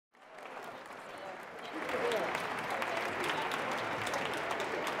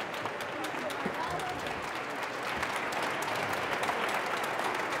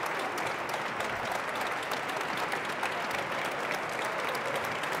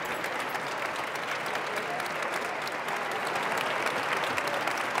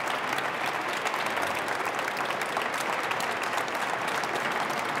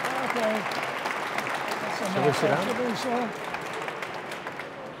sit down?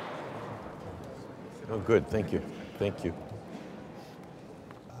 Oh, good. Thank you. Thank you.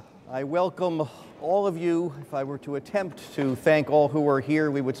 I welcome all of you. If I were to attempt to thank all who are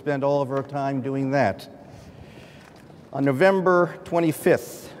here, we would spend all of our time doing that. On November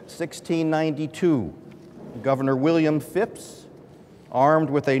 25th, 1692, Governor William Phips, armed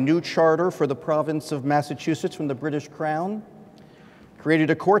with a new charter for the province of Massachusetts from the British Crown, created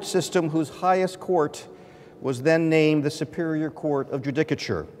a court system whose highest court was then named the Superior Court of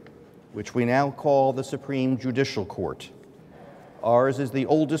Judicature, which we now call the Supreme Judicial Court. Ours is the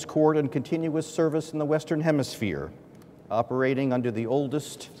oldest court in continuous service in the Western Hemisphere, operating under the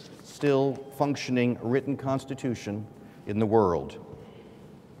oldest still functioning written constitution in the world.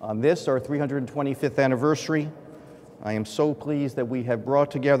 On this, our 325th anniversary, I am so pleased that we have brought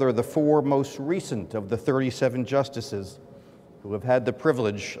together the four most recent of the 37 justices who have had the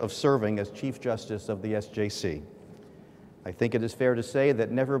privilege of serving as Chief Justice of the SJC. I think it is fair to say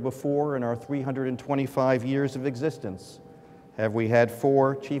that never before in our 325 years of existence have we had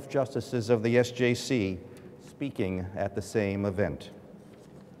four Chief Justices of the SJC speaking at the same event.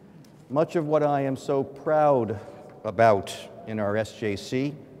 Much of what I am so proud about in our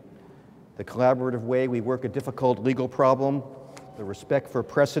SJC, the collaborative way we work a difficult legal problem, the respect for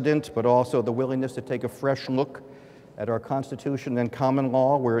precedent, but also the willingness to take a fresh look at our Constitution and common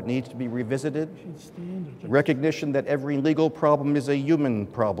law where it needs to be revisited, the recognition that every legal problem is a human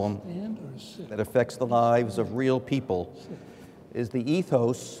problem that affects the lives of real people, is the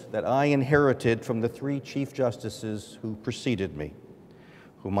ethos that I inherited from the three Chief Justices who preceded me,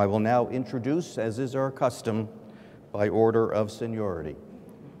 whom I will now introduce, as is our custom, by order of seniority.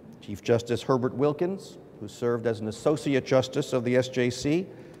 Chief Justice Herbert Wilkins, who served as an Associate Justice of the SJC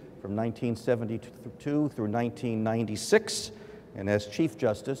from 1972 through 1996, and as Chief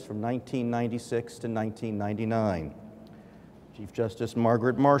Justice from 1996 to 1999. Chief Justice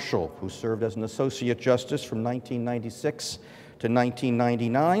Margaret Marshall, who served as an Associate Justice from 1996 to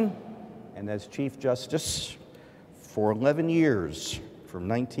 1999, and as Chief Justice for 11 years, from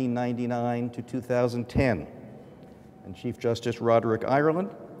 1999 to 2010. And Chief Justice Roderick Ireland,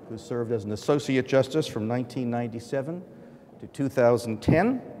 who served as an Associate Justice from 1997 to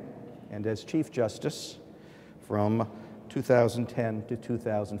 2010, and as Chief Justice from 2010 to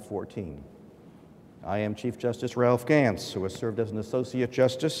 2014. I am Chief Justice Ralph Gantz, who has served as an Associate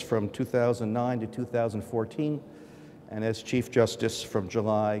Justice from 2009 to 2014, and as Chief Justice from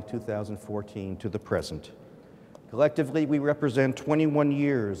July 2014 to the present. Collectively, we represent 21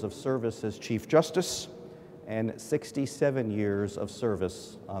 years of service as Chief Justice and 67 years of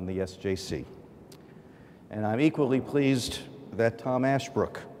service on the SJC. And I'm equally pleased that Tom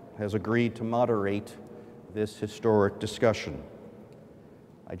Ashbrook has agreed to moderate this historic discussion.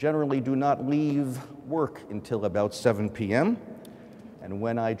 I generally do not leave work until about 7 p.m., and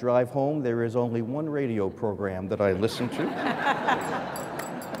when I drive home, there is only one radio program that I listen to.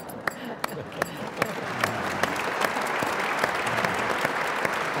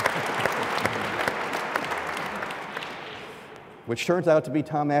 Which turns out to be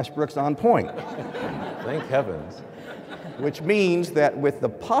Tom Ashbrook's On Point. Thank heavens. Which means that with the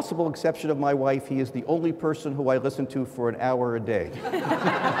possible exception of my wife, he is the only person who I listen to for an hour a day.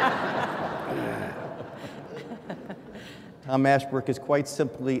 Tom Ashbrook is quite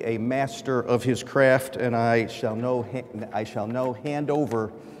simply a master of his craft, and I shall now hand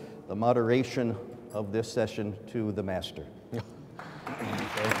over the moderation of this session to the master. Thank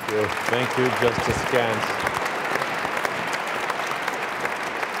you. Thank you, Justice Gantz.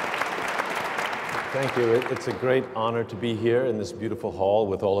 Thank you. It's a great honor to be here in this beautiful hall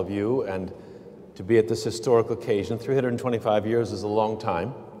with all of you and to be at this historic occasion. 325 years is a long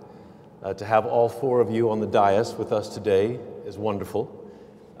time. To have all four of you on the dais with us today is wonderful.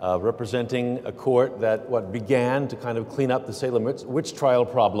 Representing a court that began to kind of clean up the Salem witch trial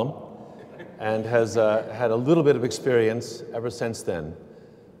problem and has had a little bit of experience ever since then.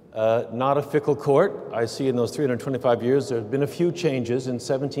 Not a fickle court. I see in those 325 years there have been a few changes. In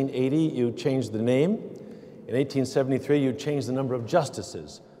 1780, you changed the name. In 1873, you changed the number of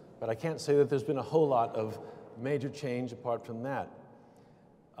justices. But I can't say that there's been a whole lot of major change apart from that.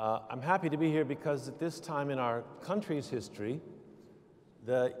 I'm happy to be here because at this time in our country's history,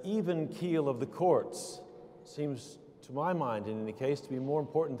 the even keel of the courts seems, to my mind in any case, to be more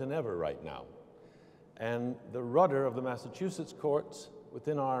important than ever right now. And the rudder of the Massachusetts courts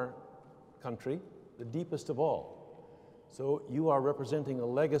within our country, the deepest of all. So you are representing a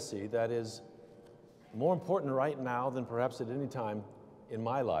legacy that is more important right now than perhaps at any time in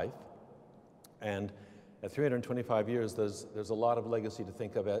my life. And at 325 years, there's a lot of legacy to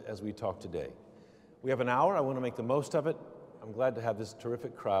think of as we talk today. We have an hour. I want to make the most of it. I'm glad to have this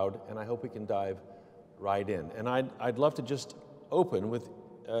terrific crowd, and I hope we can dive right in. And I'd love to just open with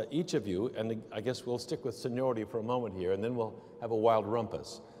each of you, and I guess we'll stick with seniority for a moment here, and then we'll have a wild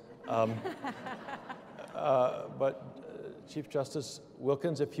rumpus. But Chief Justice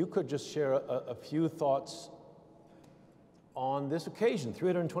Wilkins, if you could just share a few thoughts on this occasion,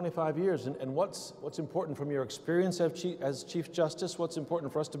 325 years, and what's important from your experience as Chief Justice, what's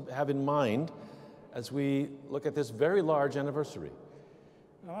important for us to have in mind as we look at this very large anniversary.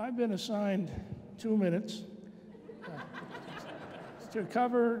 Well, I've been assigned 2 minutes to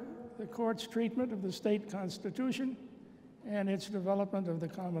cover the court's treatment of the state constitution and its development of the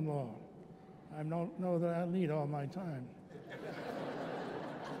common law. I don't know that I'll need all my time.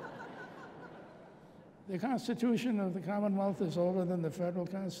 The Constitution of the Commonwealth is older than the federal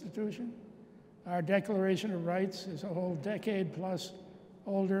Constitution. Our Declaration of Rights is a whole decade plus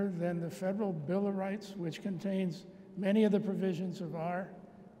older than the Federal Bill of Rights, which contains many of the provisions of our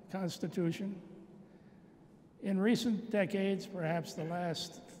Constitution. In recent decades, perhaps the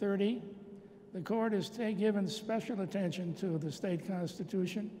last 30, the court has given special attention to the state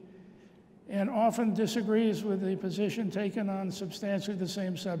constitution and often disagrees with the position taken on substantially the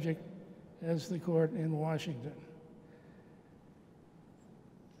same subject as the court in Washington.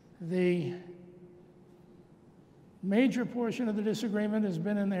 The major portion of the disagreement has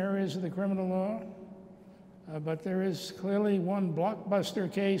been in the areas of the criminal law, but there is clearly one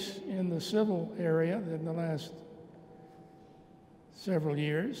blockbuster case in the civil area in the last several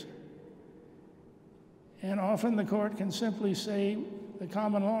years. And often the court can simply say, the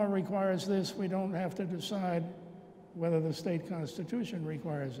common law requires this, we don't have to decide whether the state constitution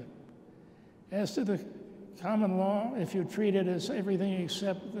requires it. As to the common law, if you treat it as everything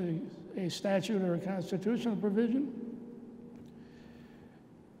except a statute or a constitutional provision,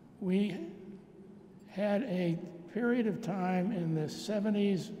 we had a period of time in the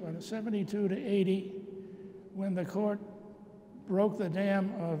 70s, 72 to 80, when the court broke the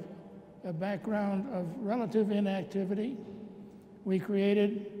dam of a background of relative inactivity. We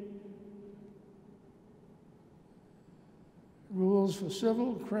created rules for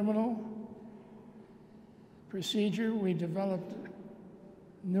civil, criminal procedure. We developed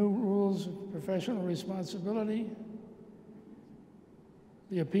new rules of professional responsibility.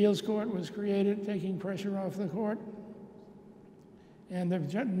 The appeals court was created, taking pressure off the court. And the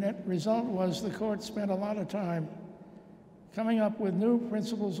net result was the court spent a lot of time coming up with new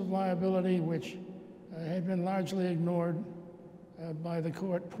principles of liability, which had been largely ignored by the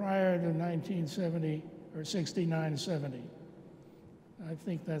court prior to 1970 or 69-70. I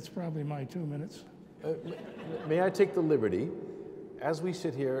think that's probably my 2 minutes. May I take the liberty, as we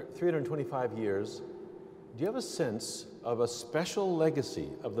sit here 325 years, do you have a sense of a special legacy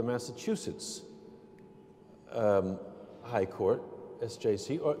of the Massachusetts High Court,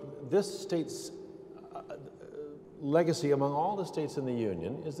 SJC, or this state's legacy among all the states in the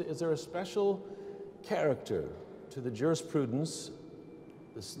Union? Is there a special character to the jurisprudence,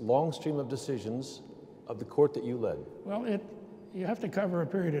 this long stream of decisions of the court that you led? Well, you have to cover a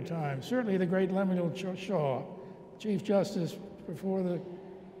period of time. Certainly the great Lemuel Shaw, Chief Justice before the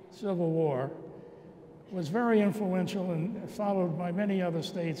Civil War, was very influential and followed by many other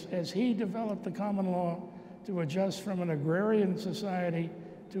states as he developed the common law to adjust from an agrarian society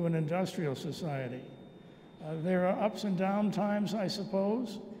to an industrial society. There are ups and down times, I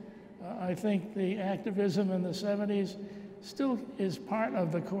suppose. I think the activism in the 70s still is part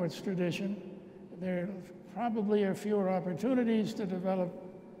of the court's tradition. There probably are fewer opportunities to develop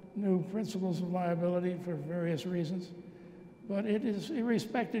new principles of liability for various reasons, but it is a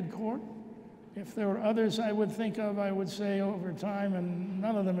respected court. If there were others I would think of, I would say over time, and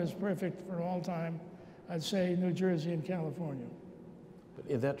none of them is perfect for all time, I'd say New Jersey and California. But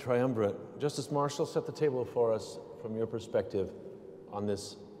in that triumvirate, Justice Marshall, set the table for us from your perspective on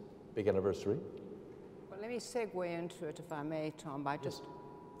this big anniversary. Well, let me segue into it, if I may, Tom, by just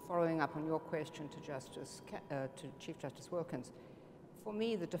following up on your question to Chief Justice Wilkins. For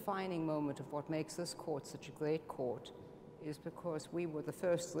me, the defining moment of what makes this court such a great court is because we were the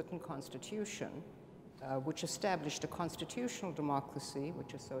first written constitution which established a constitutional democracy,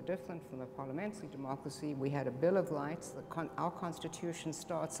 which is so different from a parliamentary democracy. We had a Bill of Rights. Our Constitution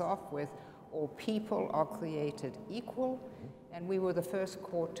starts off with all people are created equal, and we were the first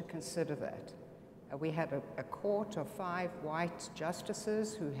court to consider that. We had a court of 5 white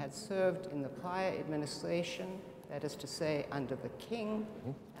justices who had served in the prior administration, that is to say, under the king,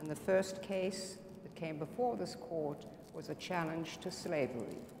 and the first case that came before this court was a challenge to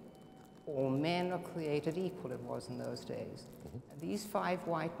slavery. all men are created equal, it was in those days. And these 5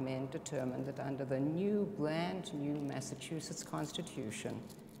 white men determined that under the brand new Massachusetts Constitution,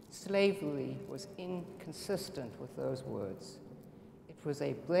 slavery was inconsistent with those words. It was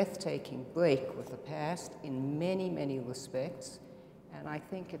a breathtaking break with the past in many, many respects, and I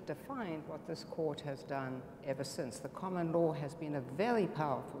think it defined what this court has done ever since. The common law has been a very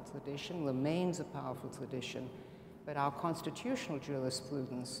powerful tradition, remains a powerful tradition, but our constitutional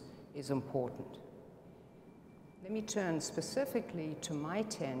jurisprudence is important. Let me turn specifically to my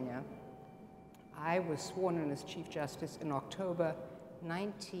tenure. I was sworn in as Chief Justice in October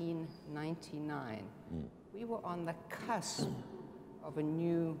 1999. We were on the cusp of a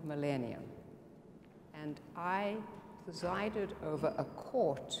new millennium, and I presided over a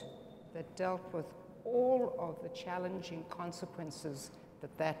court that dealt with all of the challenging consequences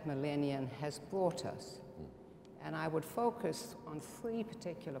that that millennium has brought us. And I would focus on 3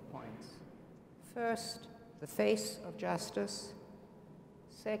 particular points. First, the face of justice.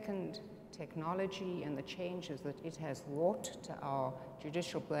 Second, technology and the changes that it has wrought to our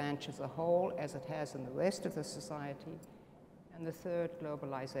judicial branch as a whole, as it has in the rest of the society. And the third,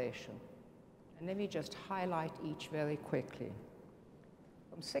 globalization. And let me just highlight each very quickly.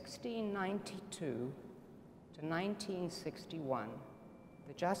 From 1692 to 1961,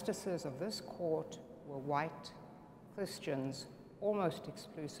 the justices of this court were white Christians, almost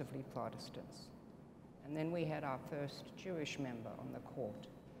exclusively Protestants. And then we had our first Jewish member on the court.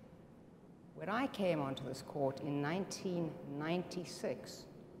 When I came onto this court in 1996,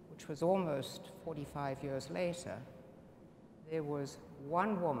 which was almost 45 years later, there was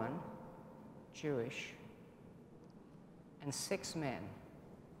 1 woman, Jewish, and 6 men,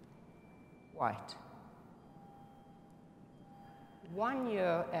 white. 1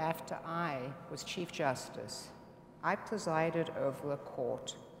 year after I was Chief Justice, I presided over a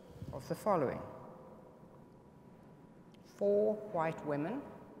court of the following: 4 white women,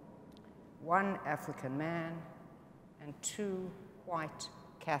 1 African man, and 2 white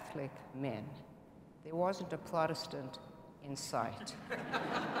Catholic men. There wasn't a Protestant in sight.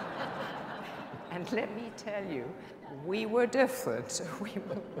 And let me tell you, we were different. We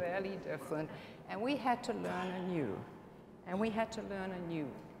were really different. And we had to learn anew. And we had to learn anew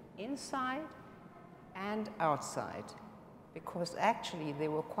inside and outside, because actually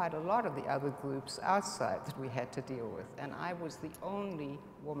there were quite a lot of the other groups outside that we had to deal with. And I was the only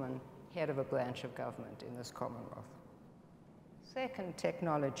woman head of a branch of government in this Commonwealth. Second,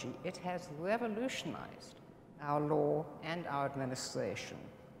 technology. It has revolutionized our law and our administration.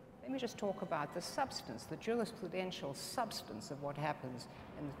 Let me just talk about the substance, the jurisprudential substance of what happens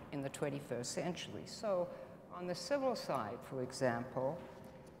in the 21st century. So on the civil side, for example,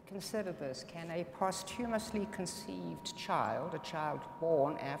 consider this: can a posthumously conceived child, a child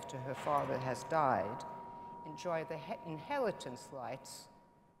born after her father has died, enjoy the inheritance rights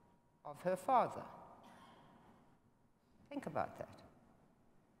of her father? Think about that.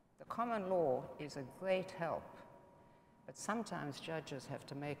 The common law is a great help, but sometimes judges have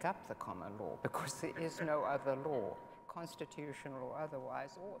to make up the common law because there is no other law, constitutional or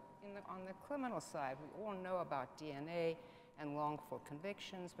otherwise. Or on the criminal side, we all know about DNA and wrongful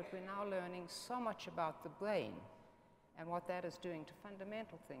convictions, but we're now learning so much about the brain and what that is doing to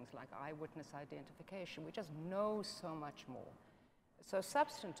fundamental things like eyewitness identification. We just know so much more. So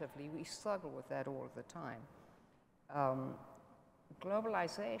substantively, we struggle with that all of the time.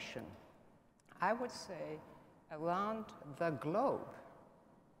 Globalization, I would say around the globe,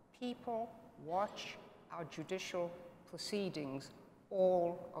 people watch our judicial proceedings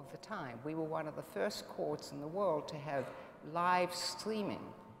all of the time. We were one of the first courts in the world to have live streaming,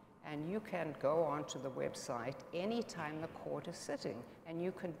 and you can go onto the website anytime the court is sitting, and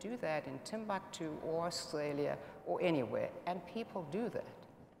you can do that in Timbuktu or Australia or anywhere, and people do that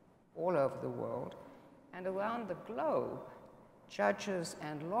all over the world. And around the globe, judges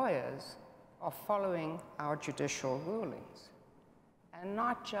and lawyers are following our judicial rulings, and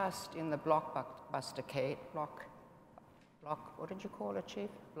not just in the blockbuster case, what did you call it, Chief?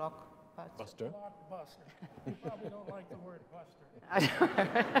 Blockbuster? Blockbuster. You probably don't like the word buster.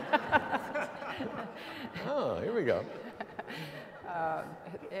 Oh, here we go.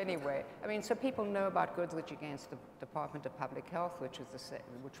 Anyway, I mean, so people know about Goodrich against the Department of Public Health, which was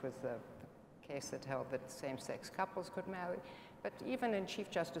the case that held that same-sex couples could marry. But even in Chief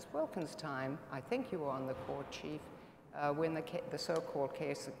Justice Wilkins' time, I think you were on the court, Chief, when the so-called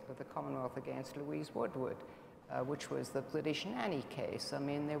case of the Commonwealth against Louise Woodward, which was the British nanny case. I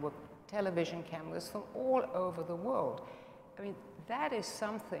mean, there were television cameras from all over the world. I mean, that is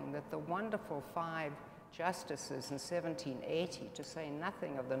something that the wonderful 5 justices in 1780, to say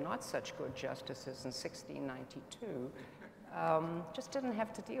nothing of the not such good justices in 1692, just didn't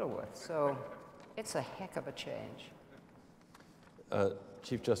have to deal with. So it's a heck of a change.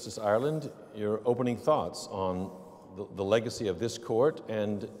 Chief Justice Ireland, your opening thoughts on the legacy of this court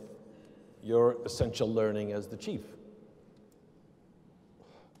and your essential learning as the chief.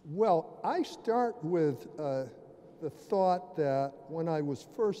 Well, I start with the thought that when I was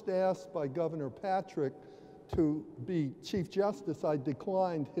first asked by Governor Patrick to be Chief Justice, I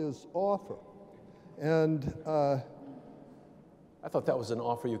declined his offer. And I thought that was an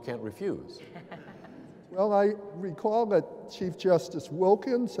offer you can't refuse. well, I recall that Chief Justice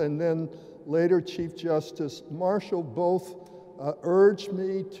Wilkins and then later Chief Justice Marshall both urged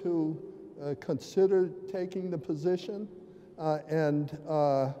me to consider taking the position. And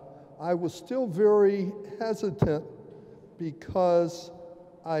I was still very hesitant because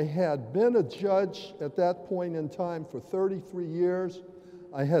I had been a judge at that point in time for 33 years.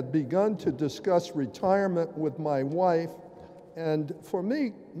 I had begun to discuss retirement with my wife. And for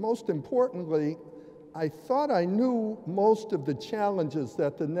me, most importantly, I thought I knew most of the challenges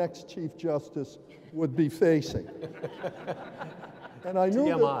that the next Chief Justice would be facing. And I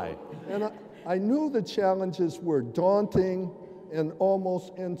knew I knew the challenges were daunting and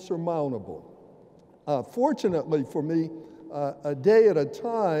almost insurmountable. Fortunately for me, a day at a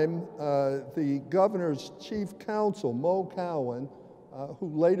time, the governor's chief counsel, Mo Cowan, who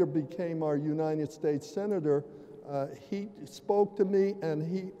later became our United States Senator, he spoke to me and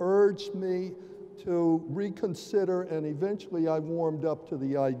he urged me to reconsider, and eventually I warmed up to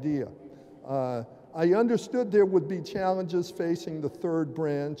the idea. I understood there would be challenges facing the third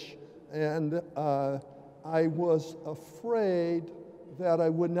branch, and I was afraid that I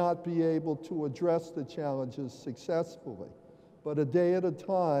would not be able to address the challenges successfully. But a day at a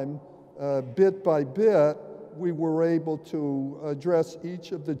time, bit by bit, we were able to address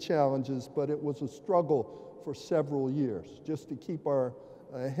each of the challenges, but it was a struggle for several years just to keep our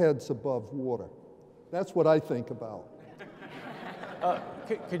heads above water. That's what I think about.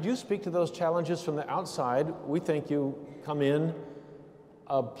 Could you speak to those challenges from the outside? We think you come in,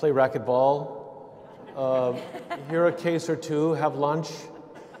 play racquetball, hear a case or two, have lunch,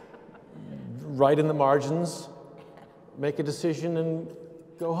 write in the margins, make a decision, and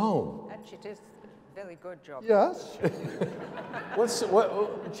go home. Actually, it is a very good job. Yes.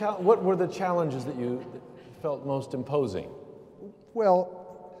 What were the challenges that you felt most imposing? Well,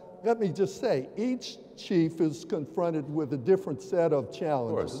 let me just say, each chief is confronted with a different set of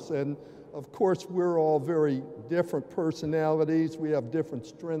challenges. And of course, we're all very different personalities. We have different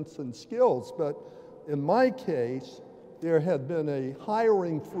strengths and skills. But in my case, there had been a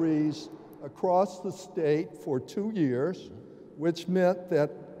hiring freeze across the state for 2 years, which meant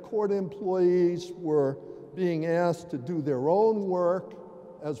that court employees were being asked to do their own work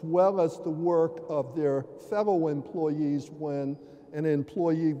as well as the work of their fellow employees when an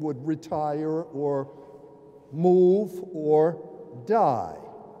employee would retire or move or die.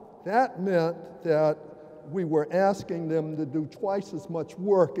 That meant that we were asking them to do twice as much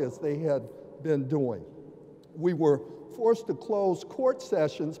work as they had been doing. We were forced to close court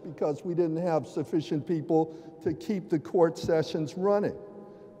sessions because we didn't have sufficient people to keep the court sessions running.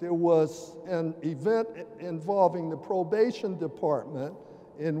 There was an event involving the probation department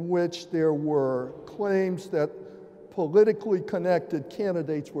in which there were claims that politically connected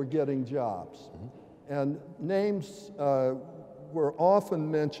candidates were getting jobs. And names were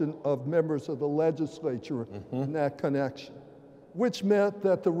often mentioned of members of the legislature in that connection, which meant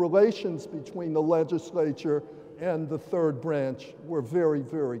that the relations between the legislature and the third branch were very,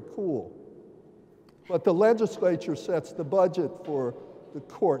 very cool. But the legislature sets the budget for the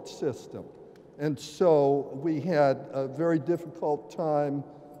court system. And so we had a very difficult time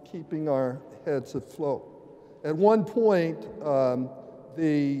keeping our heads afloat. At one point,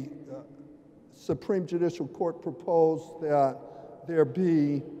 the Supreme Judicial Court proposed that there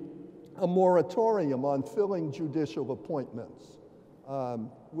be a moratorium on filling judicial appointments,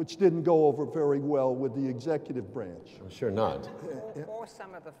 which didn't go over very well with the executive branch. I'm sure not. Or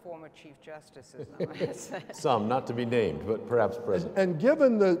some of the former Chief Justices, I might say. Some, not to be named, but perhaps present. And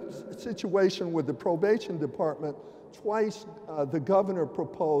given the situation with the probation department, twice the governor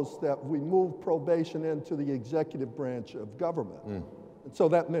proposed that we move probation into the executive branch of government. And so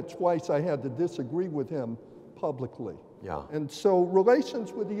that meant twice I had to disagree with him publicly. Yeah. And so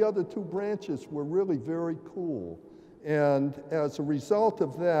relations with the other two branches were really very cool. And as a result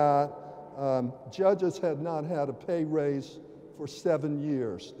of that, judges had not had a pay raise for 7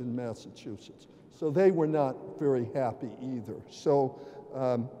 years in Massachusetts. So they were not very happy either. So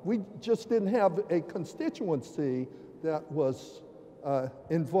We just didn't have a constituency that was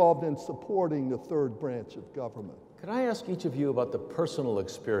involved in supporting the third branch of government. Could I ask each of you about the personal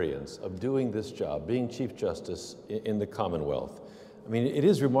experience of doing this job, being Chief Justice in the Commonwealth? I mean, it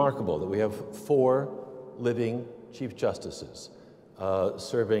is remarkable that we have 4 living Chief Justices,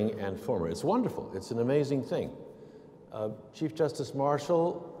 serving and former. It's wonderful. It's an amazing thing. Chief Justice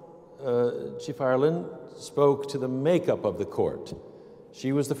Marshall, Chief Ireland, spoke to the makeup of the court.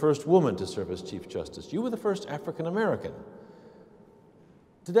 She was the first woman to serve as Chief Justice. You were the first African American.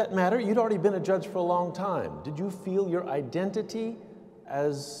 Did that matter? You'd already been a judge for a long time. Did you feel your identity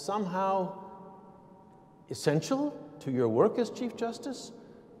as somehow essential to your work as Chief Justice?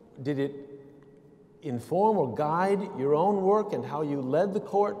 Did it inform or guide your own work and how you led the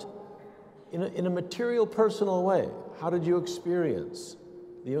court in a material, personal way? How did you experience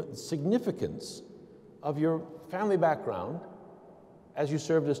the significance of your family background as you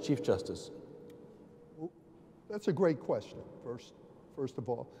served as Chief Justice? Well, that's a great question, first of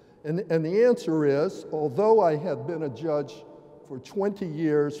all. And the answer is, although I had been a judge for 20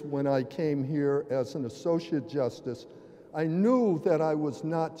 years when I came here as an Associate Justice, I knew that I was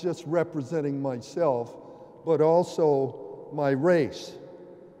not just representing myself, but also my race.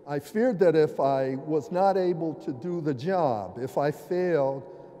 I feared that if I was not able to do the job, if I failed,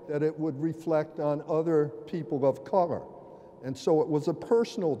 that it would reflect on other people of color. And so it was a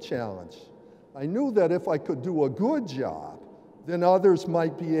personal challenge. I knew that if I could do a good job, then others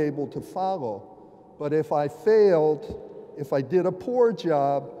might be able to follow. But if I failed, if I did a poor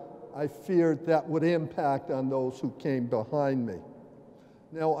job, I feared that would impact on those who came behind me.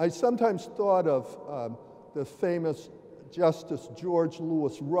 Now, I sometimes thought of the famous Justice George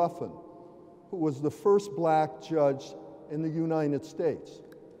Lewis Ruffin, who was the first black judge in the United States.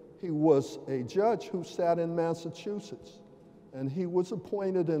 He was a judge who sat in Massachusetts, and he was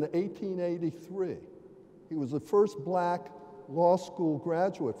appointed in 1883. He was the first black law school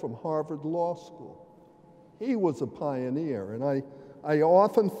graduate from Harvard Law School. He was a pioneer, and I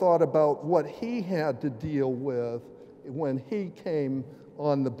often thought about what he had to deal with when he came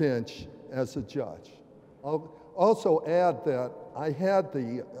on the bench as a judge. I'll also add that I had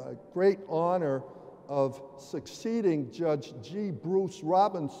the great honor of succeeding Judge G. Bruce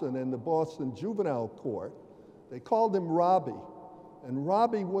Robinson in the Boston Juvenile Court. They called him Robbie, and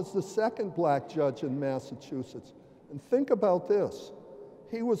Robbie was the second black judge in Massachusetts. And think about this.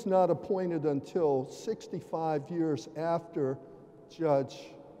 He was not appointed until 65 years after Judge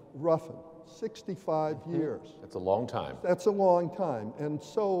Ruffin. 65 years. That's a long time. That's a long time. And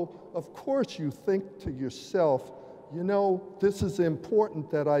so, of course, you think to yourself, you know, this is important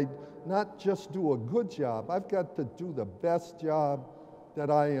that I not just do a good job, I've got to do the best job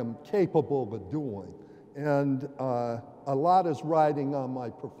that I am capable of doing. And a lot is riding on my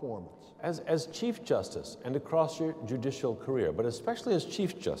performance. As Chief Justice and across your judicial career, but especially as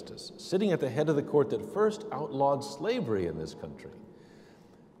Chief Justice, sitting at the head of the court that first outlawed slavery in this country,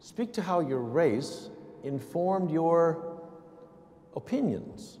 speak to how your race informed your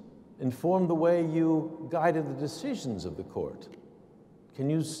opinions, informed the way you guided the decisions of the court. Can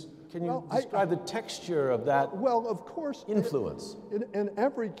you describe the texture of that of course, influence? In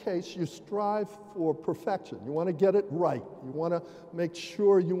every case, you strive for perfection. You want to get it right. You want to make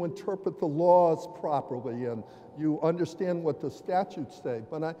sure you interpret the laws properly and you understand what the statutes say.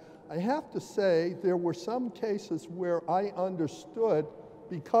 But I have to say, there were some cases where I understood,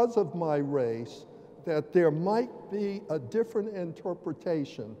 because of my race, that there might be a different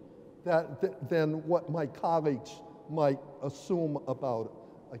interpretation than what my colleagues might assume about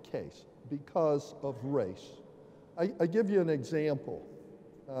a case because of race. I give you an example.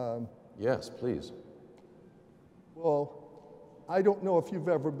 Yes, please. Well, I don't know if you've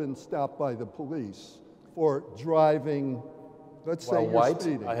ever been stopped by the police for driving, let's say you're white,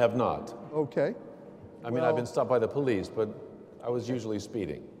 speeding. I have not. Okay. I mean, I've been stopped by the police, but I was usually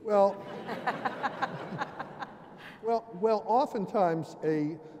speeding. Well, oftentimes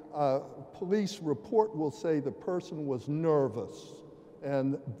a police report will say the person was nervous,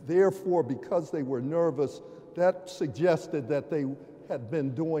 and therefore, because they were nervous, that suggested that they had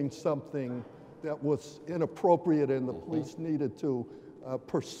been doing something that was inappropriate, and the police needed to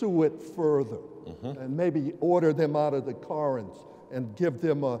pursue it further, and maybe order them out of the car and give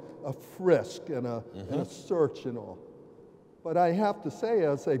them a frisk and a search and all. But I have to say,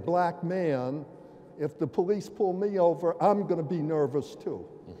 as a black man, if the police pull me over, I'm going to be nervous too.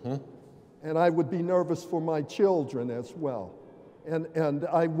 And I would be nervous for my children as well. And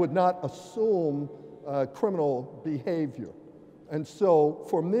I would not assume criminal behavior. And so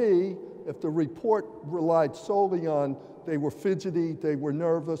for me, if the report relied solely on they were fidgety, they were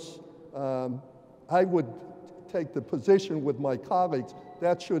nervous, I would take the position with my colleagues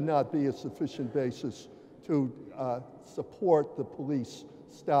that should not be a sufficient basis to support the police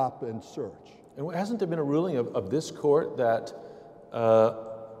stop and search. And hasn't there been a ruling of this court that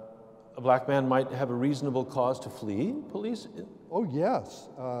a black man might have a reasonable cause to flee police? Oh, yes.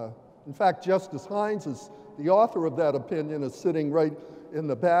 In fact, Justice Hines is the author of that opinion, is sitting right in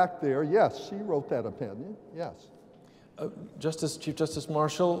the back there. Yes, she wrote that opinion, yes. Chief Justice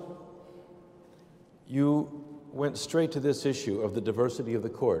Marshall, you went straight to this issue of the diversity of the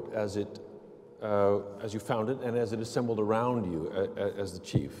court as you found it and as it assembled around you as the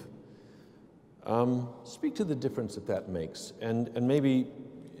chief. Speak to the difference that makes, and maybe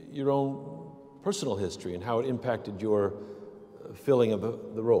your own personal history and how it impacted your filling of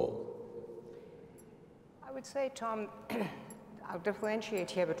the role. I would say, Tom, I'll differentiate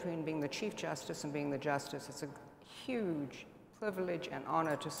here between being the Chief Justice and being the Justice. It's a huge privilege and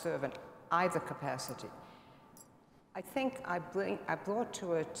honor to serve in either capacity. I think I brought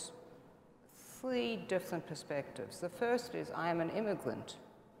to it three different perspectives. The first is I am an immigrant,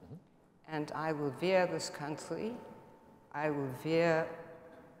 and I revere this country. I revere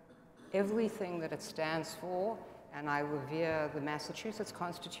everything that it stands for, and I revere the Massachusetts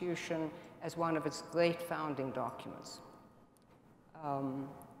Constitution as one of its great founding documents.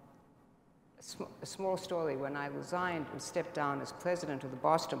 A small story, when I resigned and stepped down as president of the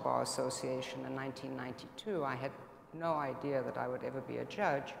Boston Bar Association in 1992, I had no idea that I would ever be a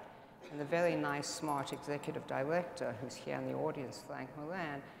judge. And the very nice, smart executive director, who's here in the audience, Frank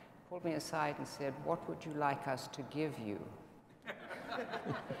Moran, pulled me aside and said, "What would you like us to give you?"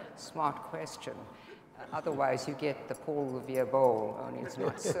 Smart question. Otherwise, you get the Paul Revere Bowl, only it's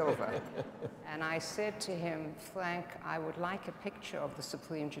not silver. And I said to him, "Frank, I would like a picture of the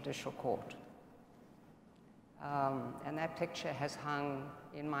Supreme Judicial Court." And that picture has hung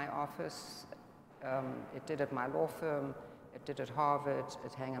in my office. It did at my law firm. It did at Harvard.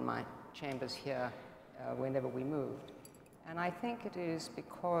 It hung in my chambers here whenever we moved. And I think it is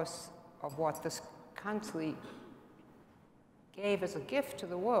because of what this country gave as a gift to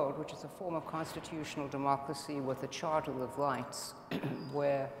the world, which is a form of constitutional democracy with a Charter of Rights,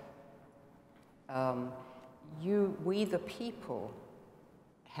 where we the people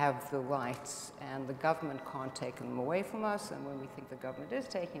have the rights, and the government can't take them away from us, and when we think the government is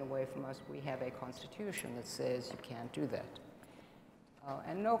taking away from us, we have a constitution that says you can't do that.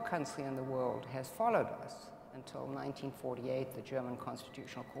 And no country in the world has followed us. Until 1948, the German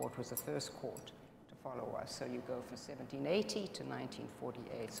Constitutional Court was the first court to follow us. So you go from 1780 to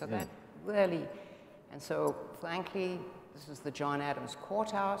 1948. So that really, and so frankly, this is the John Adams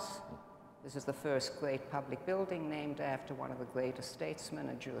Courthouse. This is the first great public building named after one of the greatest statesmen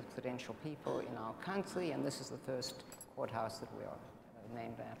and jurisprudential people in our country, and this is the first courthouse that we are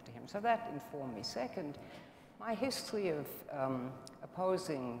named after him. So that informed me. Second, my history of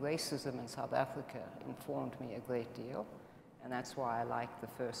opposing racism in South Africa informed me a great deal, and that's why I like the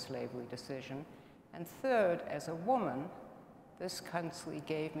first slavery decision. And third, as a woman, this country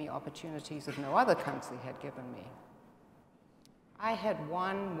gave me opportunities that no other country had given me. I had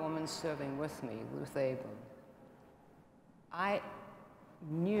one woman serving with me, Ruth Abram. I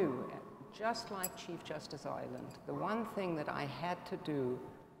knew, just like Chief Justice Ireland, the one thing that I had to do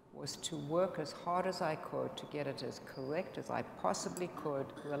was to work as hard as I could to get it as correct as I possibly could,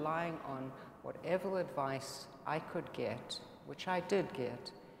 relying on whatever advice I could get, which I did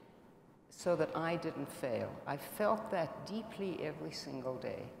get, so that I didn't fail. I felt that deeply every single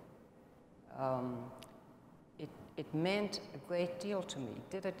day. It meant a great deal to me.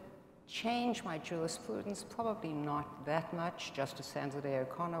 Did it change my jurisprudence? Probably not that much. Justice Sandra Day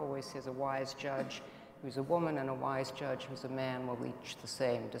O'Connor always says a wise judge who's a woman and a wise judge who's a man will reach the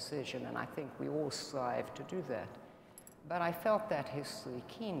same decision, and I think we all strive to do that. But I felt that history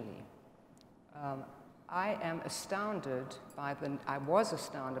keenly. I was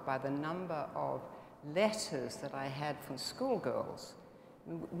astounded by the number of letters that I had from schoolgirls.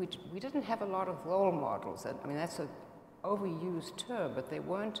 We didn't have a lot of role models. I mean, that's an overused term, but there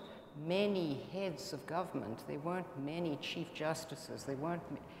weren't many heads of government. There weren't many chief justices.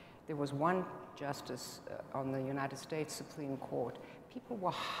 There was one justice on the United States Supreme Court. People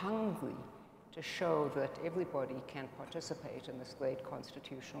were hungry to show that everybody can participate in this great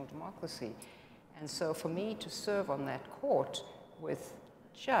constitutional democracy. And so for me to serve on that court with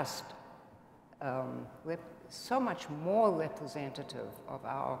just so much more representative of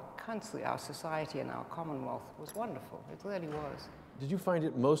our country, our society, and our Commonwealth was wonderful. It really was. Did you find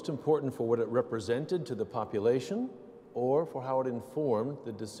it most important for what it represented to the population, or for how it informed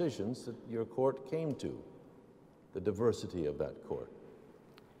the decisions that your court came to, the diversity of that court?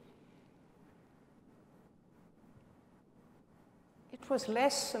 It was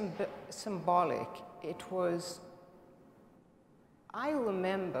less symbolic. It was, I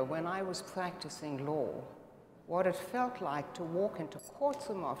remember when I was practicing law, what it felt like to walk into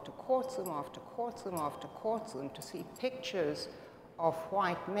courtroom after courtroom after courtroom after courtroom to see pictures of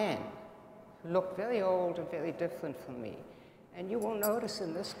white men who looked very old and very different from me. And you will notice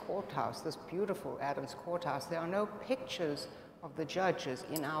in this courthouse, this beautiful Adams courthouse, there are no pictures of the judges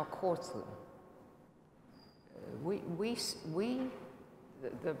in our courtroom.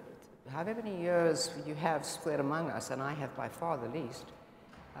 However many years you have spread among us, and I have by far the least,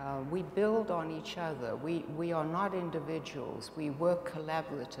 we build on each other. We are not individuals. We work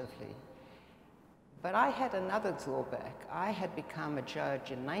collaboratively. But I had another drawback. I had become a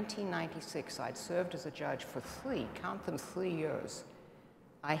judge in 1996. I'd served as a judge for count them 3 years.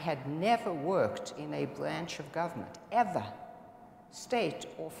 I had never worked in a branch of government, ever, state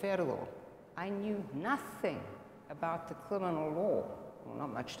or federal. I knew nothing about the criminal law. Well,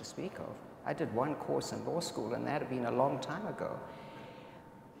 not much to speak of. I did one course in law school, and that had been a long time ago.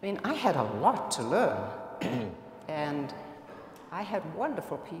 I mean, I had a lot to learn, and I had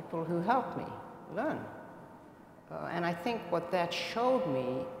wonderful people who helped me learn. And I think what that showed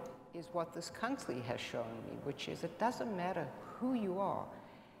me is what this country has shown me, which is it doesn't matter who you are.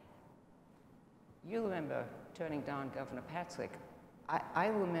 You remember turning down Governor Patrick. I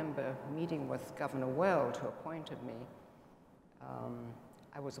remember meeting with Governor Weld, who appointed me.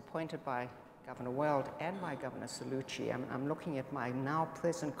 I was appointed by Governor Weld and by Governor Cellucci. I'm looking at my now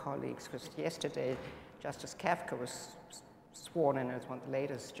present colleagues, because yesterday Justice Kafka was sworn in as one of the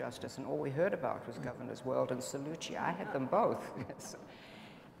latest justice, and all we heard about was Governors Weld and Cellucci. I had them both.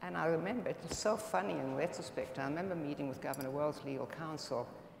 And I remember, it was so funny in retrospect, I remember meeting with Governor Weld's legal counsel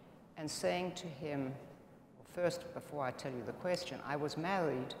and saying to him, first, before I tell you the question, I was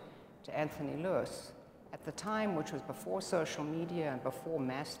married to Anthony Lewis at the time, which was before social media and before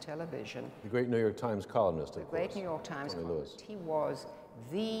mass television. The great New York Times columnist, of course. The great New York Times columnist. He was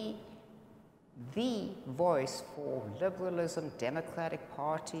the voice for liberalism, Democratic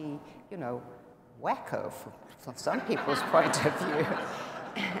Party, you know, wacko from some people's point of view.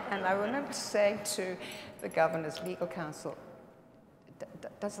 And I remember saying to the governor's legal counsel,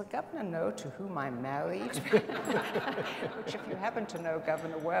 does the governor know to whom I'm married? Which, if you happen to know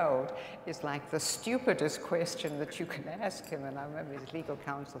Governor Weld, is like the stupidest question that you can ask him. And I remember his legal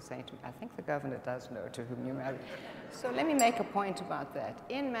counsel saying to me, I think the governor does know to whom you're married. So let me make a point about that.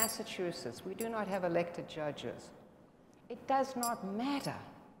 In Massachusetts, we do not have elected judges. It does not matter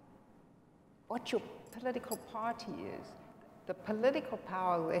what your political party is. The political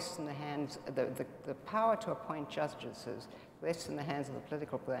power rests in the hands, the power to appoint judges rests in the hands of the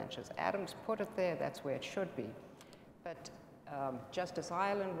political branches. Adams put it there, that's where it should be. But Justice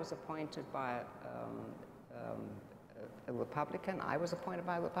Ireland was appointed by a Republican. I was appointed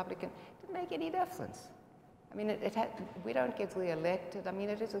by a Republican. It didn't make any difference. I mean, we don't get re-elected. I mean,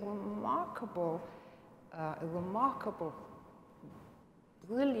 it is a remarkable,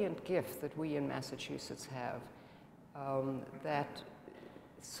 brilliant gift that we in Massachusetts have, that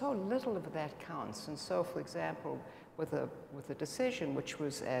so little of that counts. And so, for example, with a decision which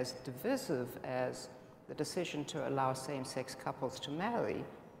was as divisive as the decision to allow same-sex couples to marry,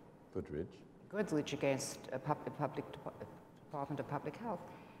 Goodrich against a public Department of Public Health,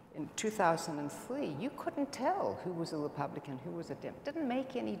 in 2003, you couldn't tell who was a Republican, who was a Dem. It didn't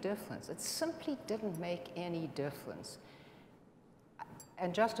make any difference. It simply didn't make any difference.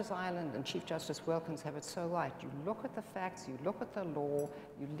 And Justice Ireland and Chief Justice Wilkins have it so right. You look at the facts, you look at the law,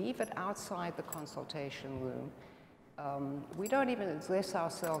 you leave it outside the consultation room. We don't even address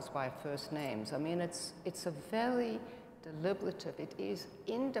ourselves by first names. I mean, it's a very deliberative, it is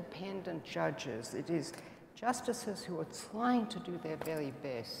independent judges, it is justices who are trying to do their very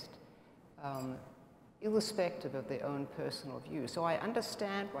best, irrespective of their own personal views. So I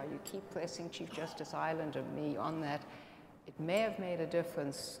understand why you keep pressing Chief Justice Ireland and me on that. It may have made a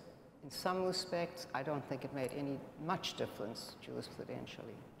difference in some respects. I don't think it made much difference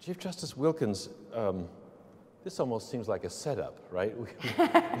jurisprudentially. Chief Justice Wilkins, this almost seems like a setup, right?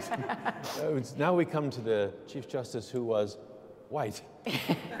 Now we come to the Chief Justice who was white.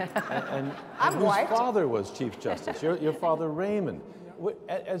 and whose white. Father was Chief Justice, your father Raymond.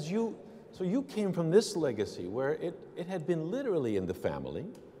 So you came from this legacy where it had been literally in the family,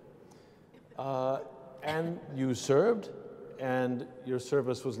 and you served, and your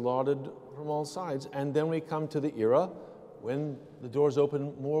service was lauded from all sides. And then we come to the era when the doors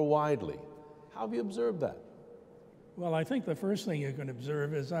open more widely. How have you observed that? Well, I think the first thing you can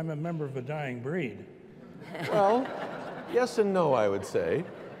observe is I'm a member of a dying breed. Well, yes and no, I would say.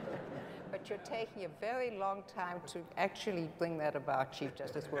 But you're taking a very long time to actually bring that about, Chief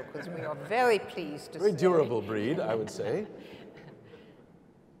Justice Wilkins. We are very pleased to Very say. durable breed, I would say.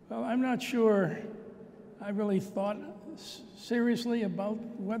 Well, I'm not sure I really thought seriously about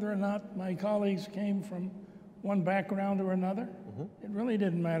whether or not my colleagues came from one background or another. It really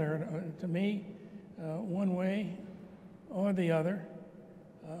didn't matter to me one way or the other.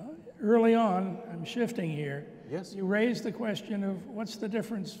 Early on, I'm shifting here. Yes. You raised the question of what's the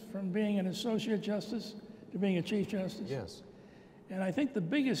difference from being an associate justice to being a chief justice. Yes. And I think the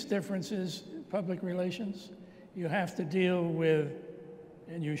biggest difference is public relations. You have to deal with,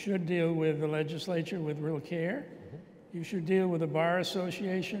 and you should deal with the legislature with real care. You should deal with the Bar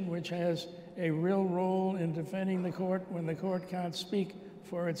Association, which has a real role in defending the court when the court can't speak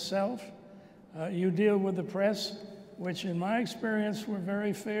for itself. You deal with the press, which in my experience were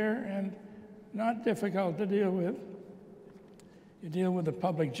very fair and not difficult to deal with. You deal with the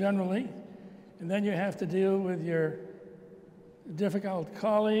public generally, and then you have to deal with your difficult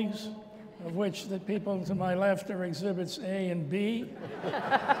colleagues, of which the people to my left are exhibits A and B.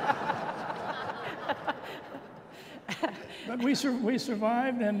 But we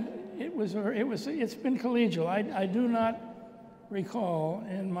survived, and it's been collegial. I do not recall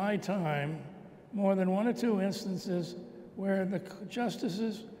in my time more than one or two instances where the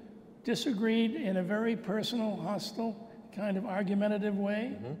justices disagreed in a very personal, hostile, kind of argumentative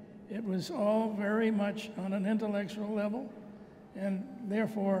way. It was all very much on an intellectual level, and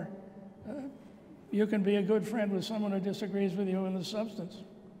therefore you can be a good friend with someone who disagrees with you in the substance.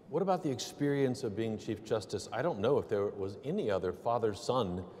 What about the experience of being Chief Justice? I don't know if there was any other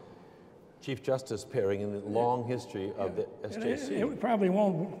father-son Chief Justice pairing in the long history of the SJC. It probably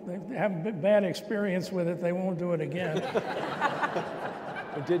won't. They have a bad experience with it. They won't do it again.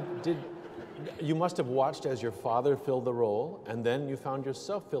 You must have watched as your father filled the role, and then you found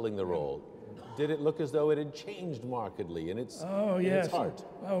yourself filling the role. Did it look as though it had changed markedly in its heart?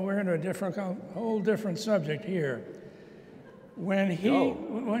 Oh, we're in a whole different subject here. When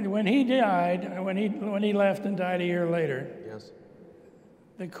he died, when he left and died a year later, yes,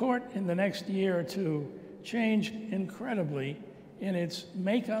 the court in the next year or two changed incredibly in its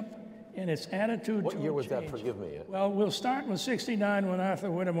makeup, in its attitude. What year was that? Forgive me. Well, we'll start with '69 when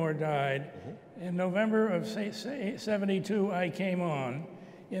Arthur Whittemore died. In November of '72, I came on.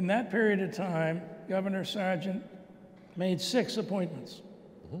 In that period of time, Governor Sargent made 6 appointments.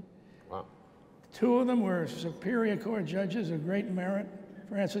 Wow. 2 of them were Superior Court judges of great merit,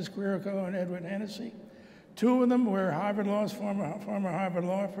 Francis Quirico and Edward Hennessy. 2 of them were Harvard Law's former Harvard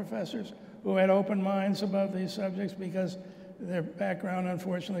Law professors who had open minds about these subjects because their background,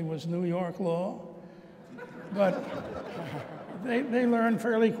 unfortunately, was New York law. But they learned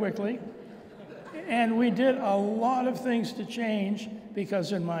fairly quickly. And we did a lot of things to change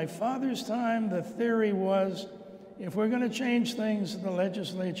because in my father's time, the theory was, if we're going to change things, the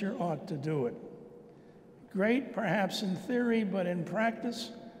legislature ought to do it. Great, perhaps in theory, but in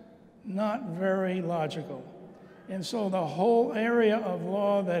practice, not very logical. And so the whole area of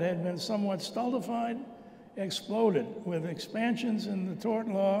law that had been somewhat stultified exploded with expansions in the tort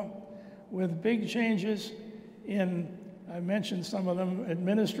law, with big changes in, I mentioned some of them,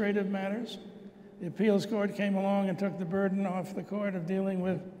 administrative matters. The appeals court came along and took the burden off the court of dealing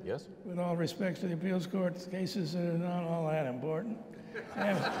with, yes, with all respect to the appeals court, cases that are not all that important.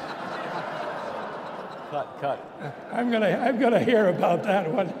 And cut. I'm gonna hear about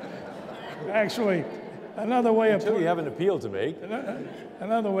that one. Actually, another way of Until you have an appeal to make.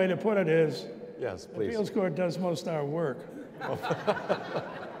 Another way to put it is, yes, the please. appeals court does most of our work.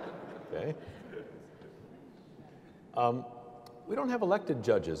 Okay. We don't have elected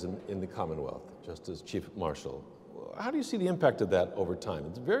judges in the Commonwealth, just as Chief Marshal. How do you see the impact of that over time?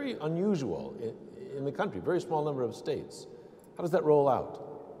 It's very unusual in the country, very small number of states. How does that roll out?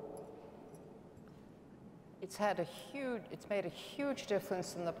 It's made a huge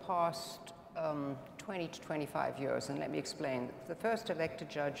difference in the past 20 to 25 years, and let me explain. The first elected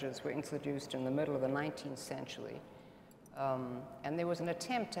judges were introduced in the middle of the 19th century, and there was an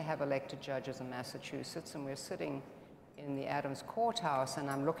attempt to have elected judges in Massachusetts, and we're sitting in the Adams Courthouse, and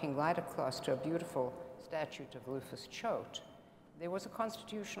I'm looking right across to a beautiful statue of Rufus Choate. There was a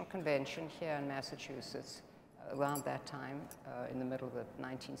constitutional convention here in Massachusetts around that time, in the middle of the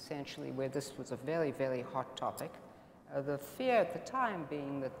 19th century, where this was a very, very hot topic. The fear at the time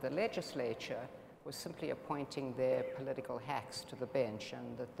being that the legislature was simply appointing their political hacks to the bench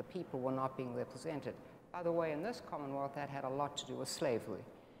and that the people were not being represented. By the way, in this Commonwealth, that had a lot to do with slavery.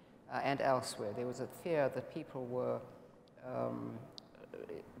 and elsewhere. There was a fear that people were,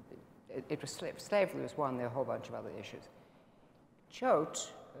 slavery was one, there were a whole bunch of other issues.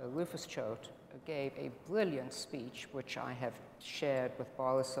 Choate, Rufus Choate, gave a brilliant speech, which I have shared with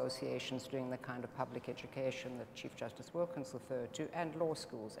bar associations doing the kind of public education that Chief Justice Wilkins referred to, and law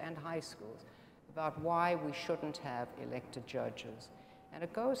schools and high schools, about why we shouldn't have elected judges. And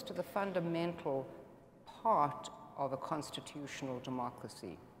it goes to the fundamental part of a constitutional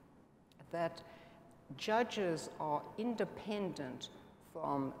democracy, that judges are independent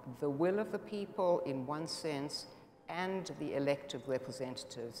from the will of the people in one sense and the elected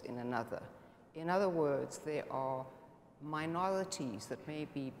representatives in another. In other words, there are minorities that may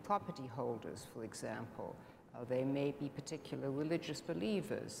be property holders, for example. They may be particular religious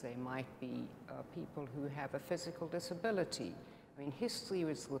believers. They might be people who have a physical disability. I mean, history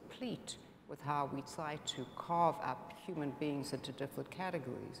is replete with how we try to carve up human beings into different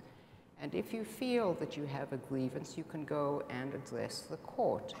categories. And if you feel that you have a grievance, you can go and address the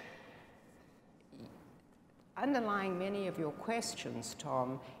court. Underlying many of your questions,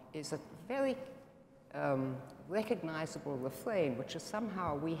 Tom, is a very recognizable refrain, which is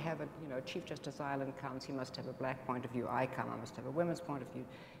somehow we have a, Chief Justice Ireland comes, he must have a black point of view. I come, I must have a women's point of view.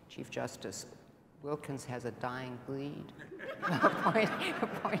 Chief Justice Wilkins has a dying breed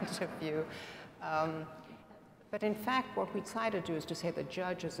point of view. But in fact, what we try to do is to say that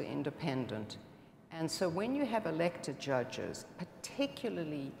judges are independent. And so when you have elected judges,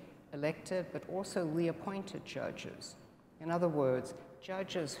 particularly elected but also reappointed judges, in other words,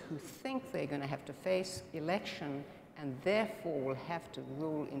 judges who think they're going to have to face election and therefore will have to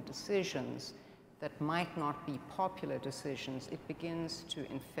rule in decisions that might not be popular decisions, it begins to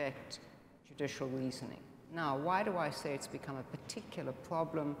infect judicial reasoning. Now, why do I say it's become a particular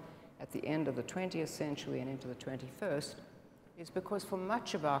problem at the end of the 20th century and into the 21st? Is because for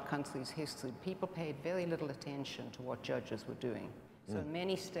much of our country's history, people paid very little attention to what judges were doing. So in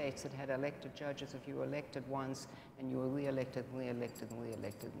many states that had elected judges, if you were elected once and you were re-elected, re-elected,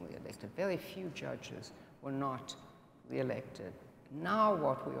 re-elected, re-elected, very few judges were not re-elected. Now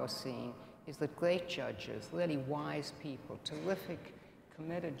what we are seeing is that great judges, really wise people, terrific,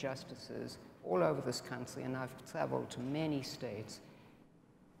 committed justices all over this country, and I've traveled to many states,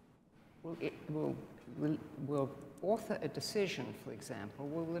 will author a decision, for example,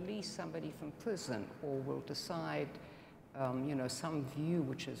 will release somebody from prison, or will decide some view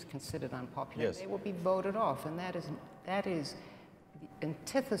which is considered unpopular. Yes. They will be voted off, and that is the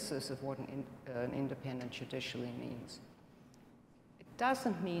antithesis of what an independent judiciary means. It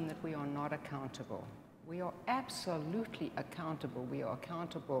doesn't mean that we are not accountable. We are absolutely accountable. We are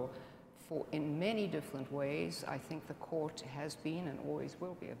accountable in many different ways. I think the court has been and always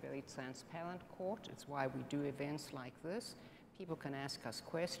will be a very transparent court. It's why we do events like this. People can ask us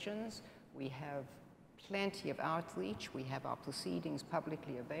questions. We have plenty of outreach. We have our proceedings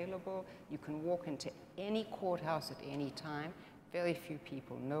publicly available. You can walk into any courthouse at any time. Very few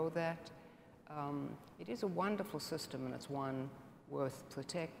people know that. It is a wonderful system, and it's one worth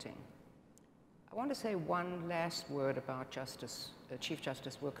protecting. I want to say one last word about Chief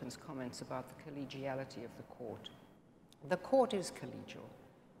Justice Wilkins' comments about the collegiality of the court. The court is collegial,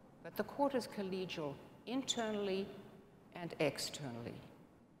 but the court is collegial internally and externally.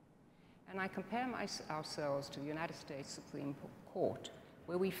 And I compare ourselves to the United States Supreme Court,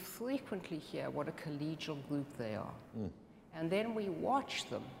 where we frequently hear what a collegial group they are. And then we watch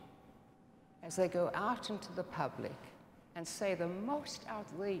them as they go out into the public and say the most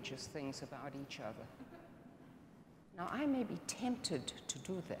outrageous things about each other. Now, I may be tempted to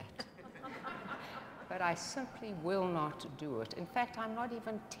do that, but I simply will not do it. In fact, I'm not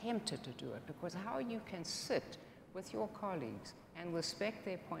even tempted to do it, because how you can sit with your colleagues and respect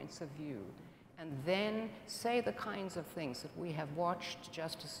their points of view and then say the kinds of things that we have watched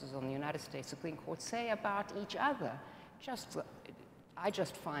justices on the United States Supreme Court say about each other, I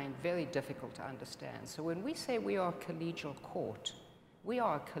just find very difficult to understand. So when we say we are a collegial court, we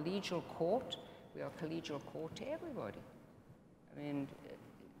are a collegial court. We are a collegial court to everybody. I mean,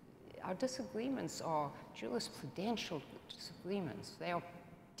 our disagreements are jurisprudential disagreements. They are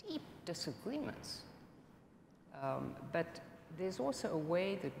deep disagreements. But there's also a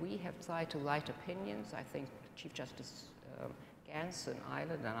way that we have tried to write opinions. I think Chief Justice Gans in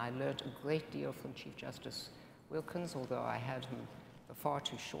Ireland, and I learned a great deal from Chief Justice Wilkins, although I had him for far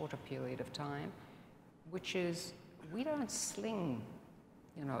too short a period of time, which is we don't sling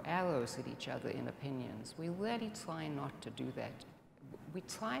arrows at each other in opinions. We really try not to do that. We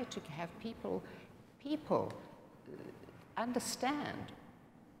try to have people understand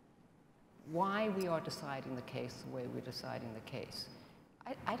why we are deciding the case the way we're deciding the case.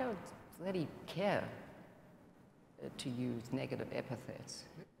 I don't really care to use negative epithets.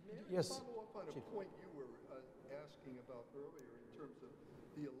 Yes. Follow up on a point you were asking about earlier in terms of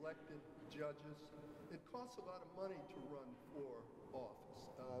the elected judges. It costs a lot of money to run for office,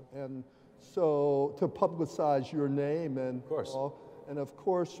 and so to publicize your name and of course. And of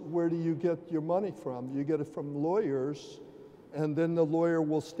course, where do you get your money from? You get it from lawyers, and then the lawyer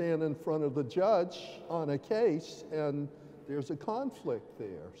will stand in front of the judge on a case, and there's a conflict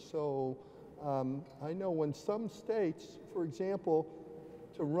there. So I know in some states, for example,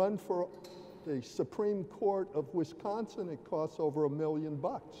 to run for the Supreme Court of Wisconsin, it costs over $1 million.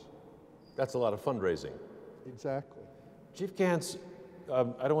 That's a lot of fundraising. Exactly. Chief Gantz, I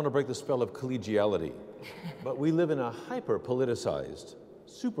don't want to break the spell of collegiality, but we live in a hyper-politicized,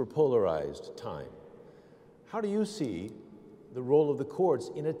 super-polarized time. How do you see the role of the courts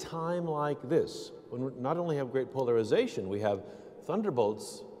in a time like this, when we not only have great polarization, we have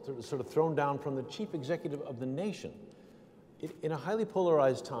thunderbolts sort of thrown down from the chief executive of the nation? In a highly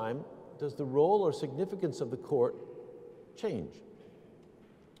polarized time, does the role or significance of the court change?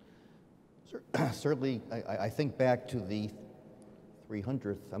 Certainly, I think back to the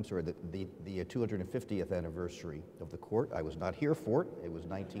 250th anniversary of the court. I was not here for it. It was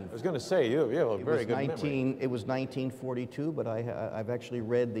I was going to say, you have a very good memory. It was 1942, but I've actually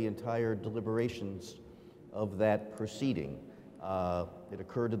read the entire deliberations of that proceeding. It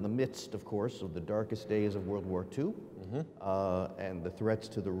occurred in the midst, of course, of the darkest days of World War II, and the threats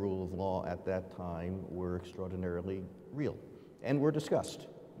to the rule of law at that time were extraordinarily real and were discussed.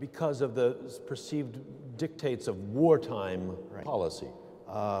 Because of the perceived dictates of wartime policy.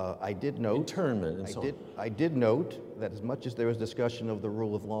 I did note internment and so on. I did note that as much as there was discussion of the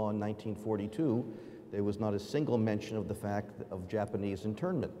rule of law in 1942, there was not a single mention of the fact of Japanese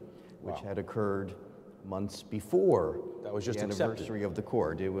internment, which had occurred months before that was just the anniversary of the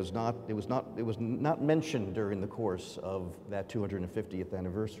court. It was not mentioned during the course of that 250th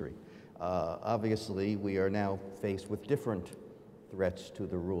anniversary. Obviously, we are now faced with different threats to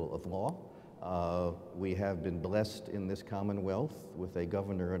the rule of law. We have been blessed in this Commonwealth with a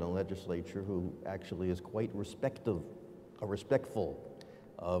governor and a legislature who actually is quite respectful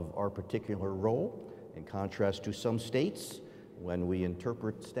of our particular role, in contrast to some states when we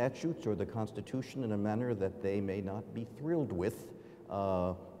interpret statutes or the Constitution in a manner that they may not be thrilled with.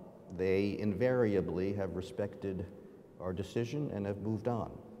 They invariably have respected our decision and have moved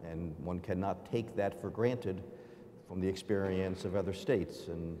on, and one cannot take that for granted from the experience of other states.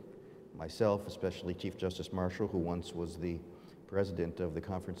 And myself, especially Chief Justice Marshall, who once was the president of the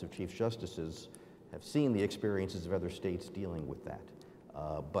Conference of Chief Justices, have seen the experiences of other states dealing with that.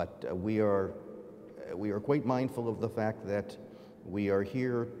 But we are quite mindful of the fact that we are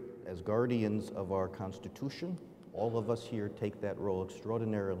here as guardians of our Constitution. All of us here take that role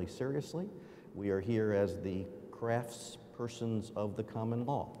extraordinarily seriously. We are here as the craftspersons of the common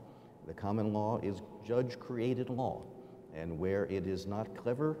law. The common law is judge-created law, and where it is not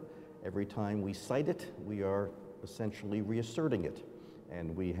clever, every time we cite it, we are essentially reasserting it.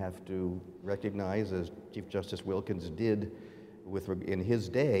 And we have to recognize, as Chief Justice Wilkins did in his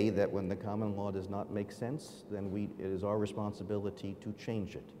day, that when the common law does not make sense, then it is our responsibility to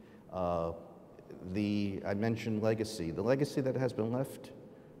change it. I mentioned legacy. The legacy that has been left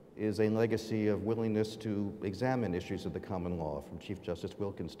is a legacy of willingness to examine issues of the common law from Chief Justice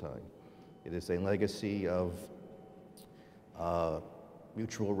Wilkins' time. It is a legacy of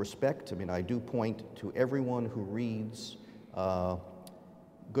mutual respect. I mean, I do point to everyone who reads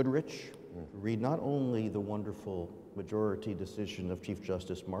Goodrich, read not only the wonderful majority decision of Chief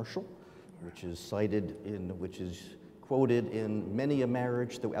Justice Marshall, which is quoted in many a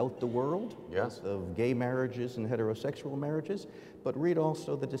marriage throughout the world, of gay marriages and heterosexual marriages, but read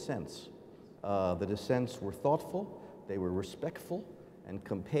also the dissents. The dissents were thoughtful, they were respectful, and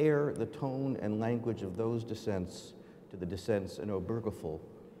compare the tone and language of those dissents to the dissents in Obergefell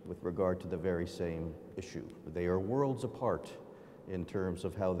with regard to the very same issue. They are worlds apart in terms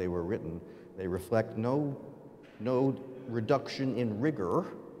of how they were written. They reflect no reduction in rigor,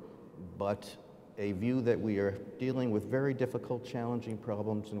 but a view that we are dealing with very difficult, challenging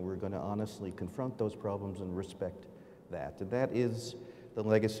problems, and we're going to honestly confront those problems and respect that. And that is the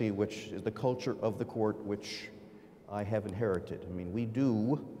legacy, which is the culture of the court, which I have inherited. I mean,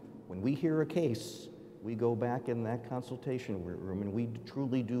 when we hear a case, we go back in that consultation room and we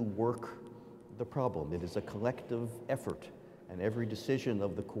truly do work the problem. It is a collective effort, and every decision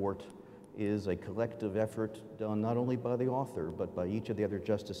of the court is a collective effort done not only by the author, but by each of the other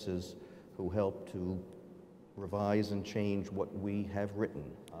justices who help to revise and change what we have written.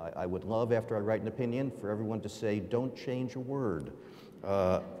 I would love, after I write an opinion, for everyone to say, don't change a word.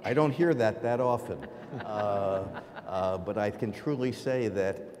 I don't hear that often. But I can truly say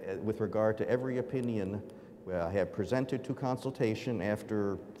that with regard to every opinion I have presented to consultation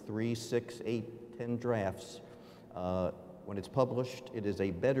after 3, 6, 8, 10 drafts, when it's published, it is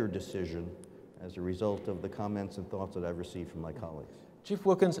a better decision as a result of the comments and thoughts that I've received from my colleagues. Chief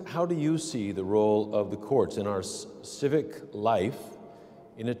Wilkins, how do you see the role of the courts in our civic life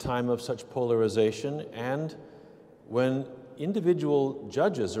in a time of such polarization and when individual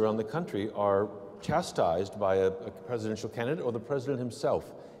judges around the country are chastised by a presidential candidate or the president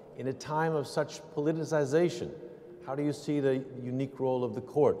himself in a time of such politicization? How do you see the unique role of the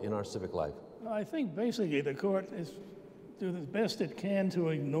court in our civic life? Well, I think basically the court is do the best it can to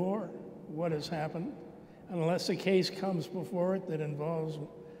ignore what has happened unless a case comes before it that involves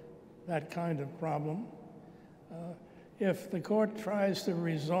that kind of problem. If the court tries to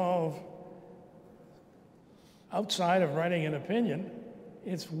resolve outside of writing an opinion,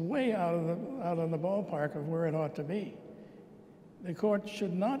 it's way out of the ballpark of where it ought to be. The court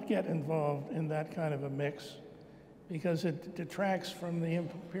should not get involved in that kind of a mix because it detracts from the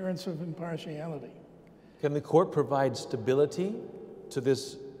appearance of impartiality. Can the court provide stability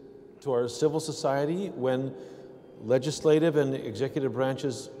to our civil society when legislative and executive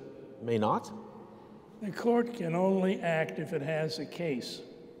branches may not? The court can only act if it has a case.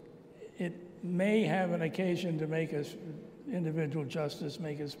 It may have an occasion to make an individual justice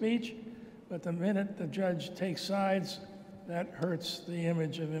make a speech, but the minute the judge takes sides, that hurts the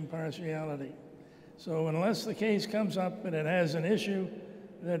image of impartiality. So unless the case comes up and it has an issue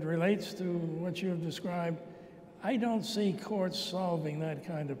that relates to what you have described, I don't see courts solving that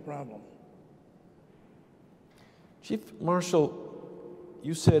kind of problem. Chief Marshal,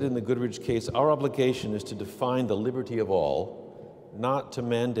 you said in the Goodridge case, our obligation is to define the liberty of all, not to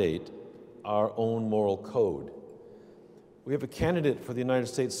mandate our own moral code. We have a candidate for the United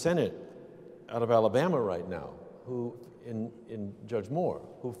States Senate out of Alabama right now, who, in Judge Moore,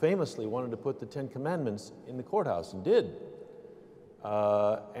 who famously wanted to put the Ten Commandments in the courthouse and did,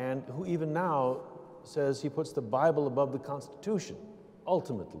 and who even now says he puts the Bible above the Constitution,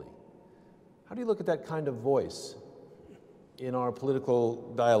 ultimately. How do you look at that kind of voice in our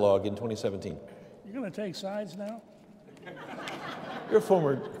political dialogue in 2017? You're going to take sides now? You're a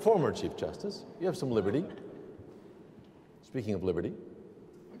former Chief Justice. You have some liberty. Speaking of liberty.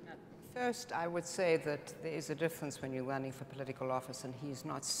 First, I would say that there is a difference when you're running for political office and he's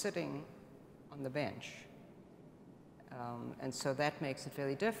not sitting on the bench. And so that makes it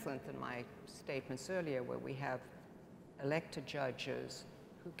very different than my statements earlier, where we have elected judges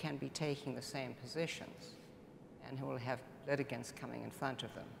who can be taking the same positions and who will have litigants coming in front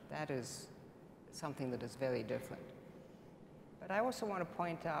of them. That is something that is very different. But I also want to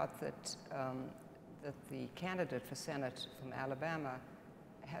point out that, that the candidate for Senate from Alabama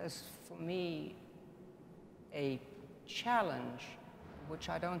has, for me, a challenge which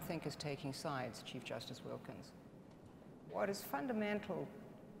I don't think is taking sides, Chief Justice Wilkins. What is fundamental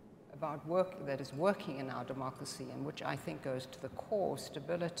about work that is working in our democracy, and which I think goes to the core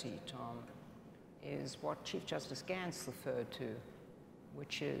stability, Tom, is what Chief Justice Gantz referred to,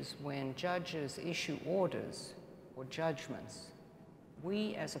 which is when judges issue orders or judgments,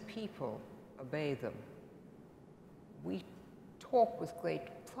 we as a people obey them. We talk with great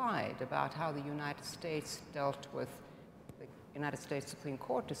pride about how the United States dealt with the United States Supreme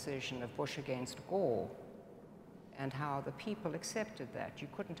Court decision of Bush against Gore, and how the people accepted that. You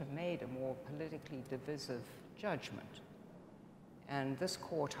couldn't have made a more politically divisive judgment. And this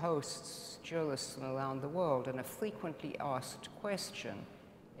court hosts jurists from around the world, and a frequently asked question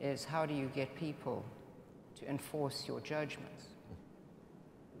is, how do you get people to enforce your judgments?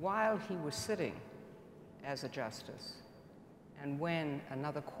 While he was sitting as a justice, and when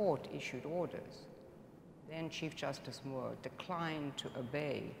another court issued orders, then Chief Justice Moore declined to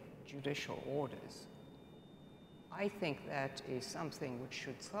obey judicial orders. I think that is something which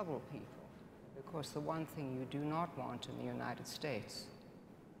should trouble people, because the one thing you do not want in the United States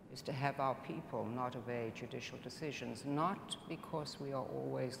is to have our people not obey judicial decisions, not because we are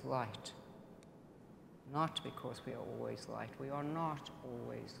always right. Not because we are always right. We are not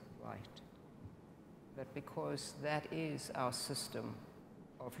always right. But because that is our system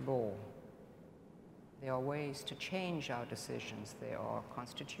of law. There are ways to change our decisions. There are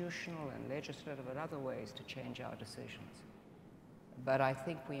constitutional and legislative and other ways to change our decisions. But I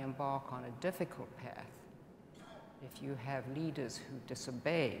think we embark on a difficult path if you have leaders who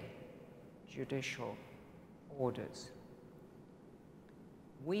disobey judicial orders.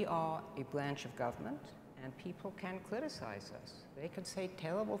 We are a branch of government, And people can criticize us. They can say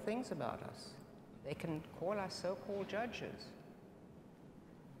terrible things about us. They can call us so-called judges.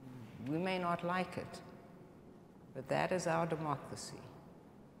 We may not like it, but that is our democracy.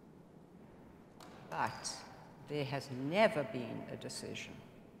 But there has never been a decision,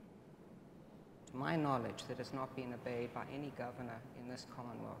 to my knowledge, that has not been obeyed by any governor in this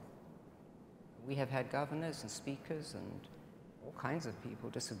Commonwealth. We have had governors and speakers and all kinds of people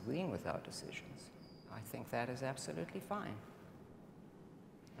disagreeing with our decisions. I think that is absolutely fine.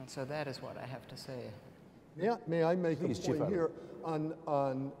 And so that is what I have to say. May I make Please, a Chief point Adler. here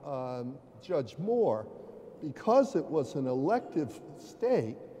on Judge Moore? Because it was an elective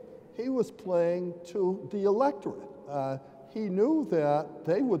state, he was playing to the electorate. He knew that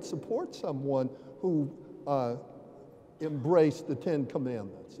they would support someone who embraced the Ten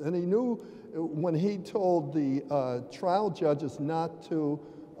Commandments. And he knew when he told the trial judges not to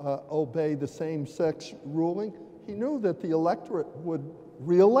obey the same-sex ruling, he knew that the electorate would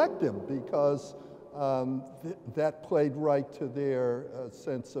re-elect him because that played right to their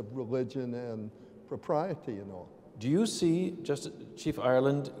sense of religion and propriety and all. Do you see, Chief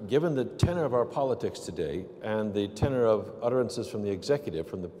Ireland, given the tenor of our politics today and the tenor of utterances from the executive,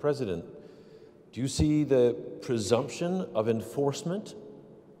 from the president, do you see the presumption of enforcement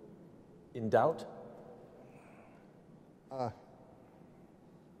in doubt? I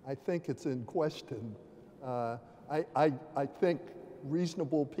think it's in question. I think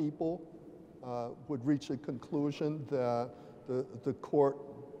reasonable people would reach a conclusion that the court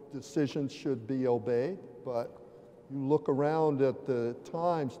decisions should be obeyed, but you look around at the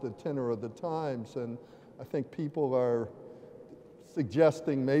times, the tenor of the times, and I think people are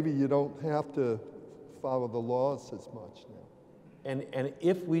suggesting maybe you don't have to follow the laws as much now. And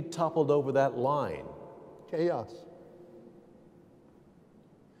if we toppled over that line? Chaos.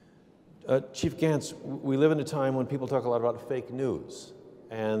 Chief Gantz, we live in a time when people talk a lot about fake news,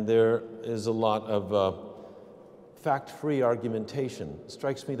 and there is a lot of fact-free argumentation. It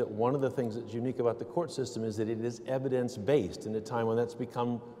strikes me that one of the things that's unique about the court system is that it is evidence-based in a time when that's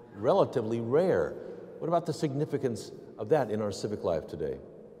become relatively rare. What about the significance of that in our civic life today?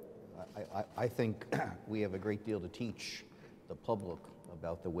 I think we have a great deal to teach the public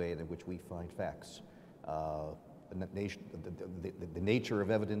about the way in which we find facts. The nature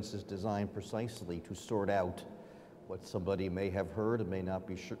of evidence is designed precisely to sort out what somebody may have heard and may not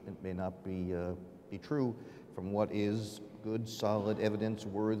be true from what is good, solid evidence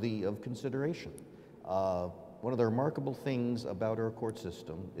worthy of consideration. One of the remarkable things about our court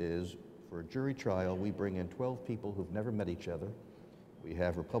system is, for a jury trial, we bring in 12 people who've never met each other. We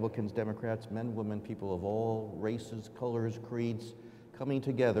have Republicans, Democrats, men, women, people of all races, colors, creeds, coming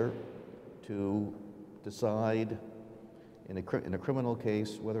together to decide in a criminal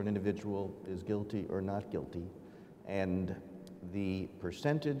case whether an individual is guilty or not guilty. And the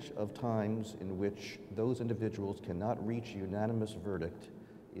percentage of times in which those individuals cannot reach a unanimous verdict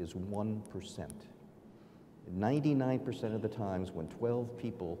is 1%. 99% of the times when 12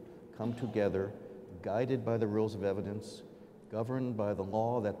 people come together, guided by the rules of evidence, governed by the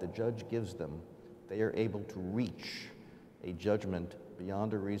law that the judge gives them, they are able to reach a judgment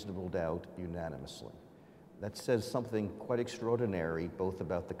beyond a reasonable doubt unanimously. That says something quite extraordinary, both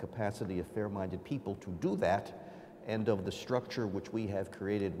about the capacity of fair-minded people to do that and of the structure which we have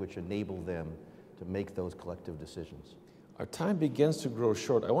created which enable them to make those collective decisions. Our time begins to grow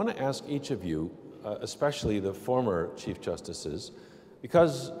short. I want to ask each of you, especially the former Chief Justices,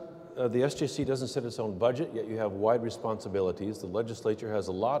 because the SJC doesn't set its own budget, yet you have wide responsibilities. The legislature has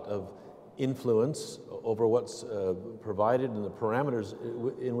a lot of influence over what's provided and the parameters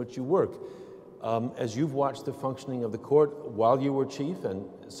in which you work. As you've watched the functioning of the court while you were chief and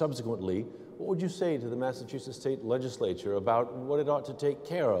subsequently, what would you say to the Massachusetts State Legislature about what it ought to take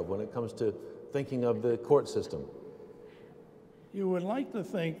care of when it comes to thinking of the court system? You would like to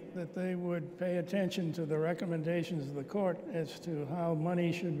think that they would pay attention to the recommendations of the court as to how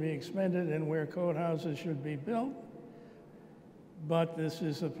money should be expended and where courthouses should be built. But this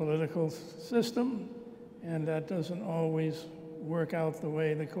is a political system, and that doesn't always work out the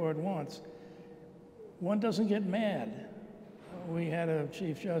way the court wants. One doesn't get mad. We had a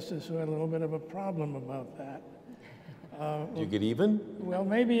Chief Justice who had a little bit of a problem about that. Do you get even? Well,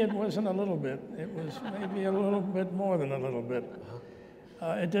 maybe it wasn't a little bit. It was maybe a little bit more than a little bit.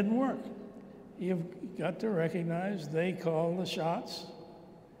 It didn't work. You've got to recognize they call the shots,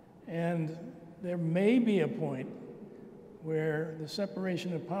 and there may be a point where the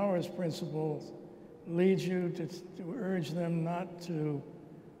separation of powers principle leads you to urge them not to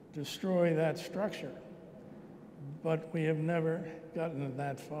destroy that structure. But we have never gotten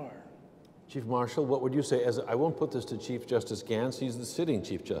that far. Chief Marshal, what would you say? I won't put this to Chief Justice Gans, he's the sitting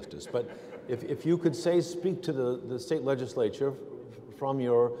Chief Justice, but if you could speak to the state legislature from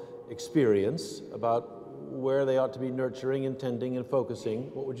your experience about where they ought to be nurturing, intending, and focusing,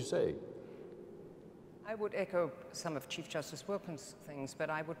 what would you say? I would echo some of Chief Justice Wilkins' things, but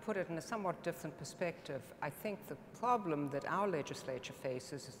I would put it in a somewhat different perspective. I think the problem that our legislature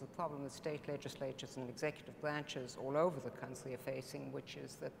faces is the problem that state legislatures and executive branches all over the country are facing, which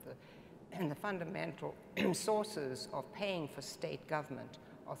is that the fundamental sources of paying for state government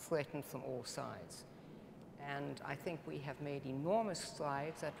are threatened from all sides. And I think we have made enormous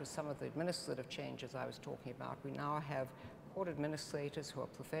strides. That was some of the administrative changes I was talking about. We now have court administrators who are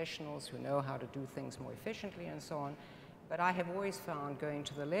professionals, who know how to do things more efficiently and so on. But I have always found going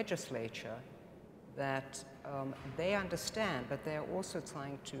to the legislature that they understand, but they're also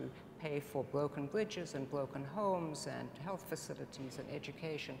trying to pay for broken bridges and broken homes and health facilities and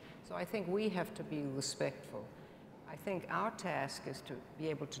education. So I think we have to be respectful. I think our task is to be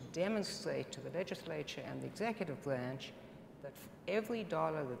able to demonstrate to the legislature and the executive branch that every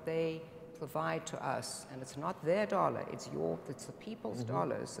dollar that they provide to us, and it's not their dollar, it's the people's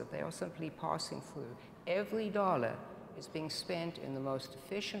dollars that they are simply passing through. Every dollar is being spent in the most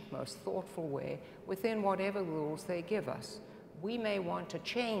efficient, most thoughtful way within whatever rules they give us. We may want to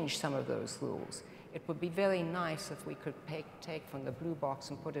change some of those rules. It would be very nice if we could take from the blue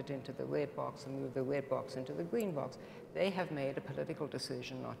box and put it into the red box and move the red box into the green box. They have made a political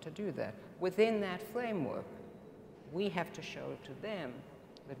decision not to do that. Within that framework, we have to show to them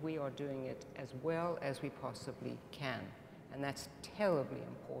that we are doing it as well as we possibly can. And that's terribly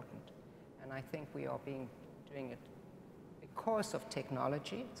important. And I think we are doing it because of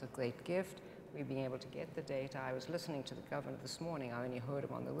technology. It's a great gift. We're being able to get the data. I was listening to the governor this morning. I only heard him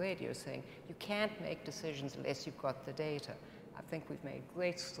on the radio saying, you can't make decisions unless you've got the data. I think we've made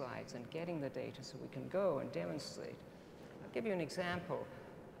great strides in getting the data so we can go and demonstrate. I'll give you an example.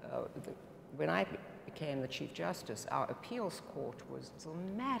 When I became the Chief Justice, our appeals court was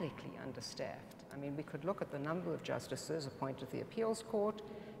dramatically understaffed. I mean, we could look at the number of justices appointed to the appeals court,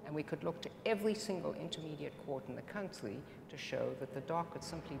 and we could look to every single intermediate court in the country to show that the docket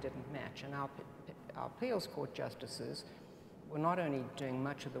simply didn't match. And our appeals court justices were not only doing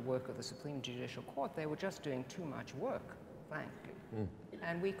much of the work of the Supreme Judicial Court, they were just doing too much work, frankly.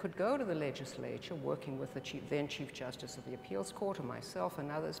 And we could go to the legislature, working with the then Chief Justice of the Appeals Court and myself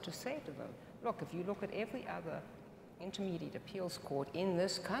and others, to say to them, look, if you look at every other intermediate appeals court in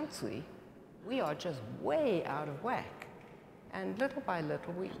this country, we are just way out of whack. And little by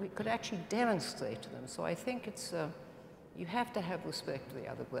little, we could actually demonstrate to them. So I think it's, you have to have respect for the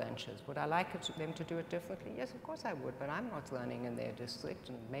other branches. Would I like them to do it differently? Yes, of course I would, but I'm not running in their district,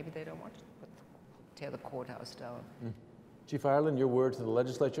 and maybe they don't want to tear the courthouse down. Chief Ireland, your word to the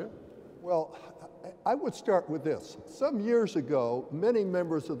legislature? Well, I would start with this. Some years ago, many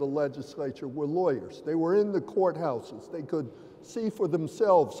members of the legislature were lawyers. They were in the courthouses. They could see for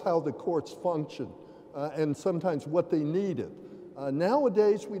themselves how the courts function and sometimes what they needed.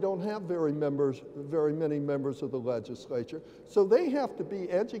 Nowadays, we don't have very many members of the legislature, so they have to be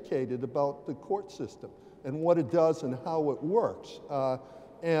educated about the court system and what it does and how it works.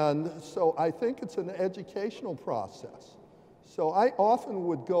 And so I think it's an educational process. So I often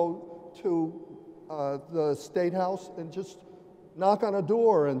would go to the State House and just knock on a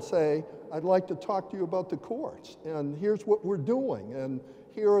door and say, I'd like to talk to you about the courts, and here's what we're doing, and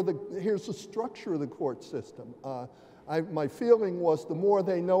here's the structure of the court system. My feeling was the more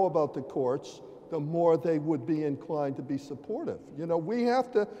they know about the courts, the more they would be inclined to be supportive. You know, we have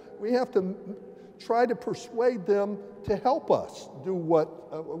to try to persuade them to help us do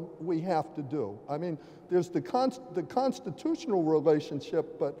what we have to do. I mean, there's the constitutional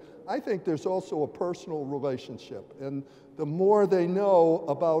relationship, but I think there's also a personal relationship. And the more they know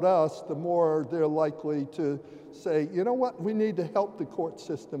about us, the more they're likely to say, you know what, we need to help the court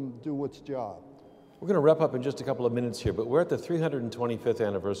system do its job. We're going to wrap up in just a couple of minutes here, but we're at the 325th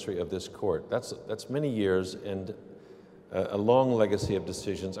anniversary of this court. That's many years and a long legacy of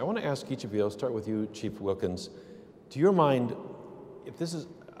decisions. I want to ask each of you, I'll start with you, Chief Wilkins. To your mind, if this is,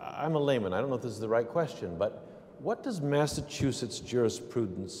 I'm a layman, I don't know if this is the right question, but what does Massachusetts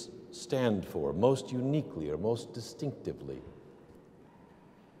jurisprudence stand for most uniquely or most distinctively?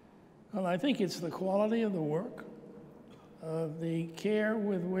 Well, I think it's the quality of the work, the care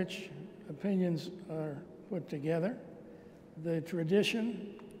with which opinions are put together, the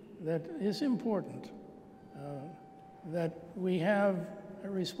tradition that is important, that we have a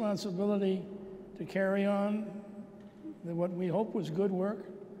responsibility to carry on what we hope was good work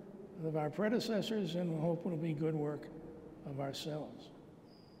of our predecessors and we hope will be good work of ourselves.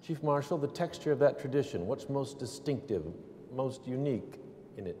 Chief Marshal, the texture of that tradition, what's most distinctive, most unique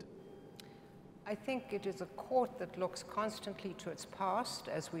in it? I think it is a court that looks constantly to its past,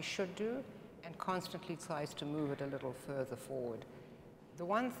 as we should do, and constantly tries to move it a little further forward. The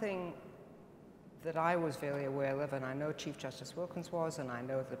one thing that I was very aware of, and I know Chief Justice Wilkins was, and I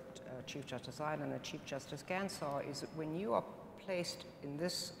know that Chief Justice Ireland and Chief Justice Gans are, is that when you are placed in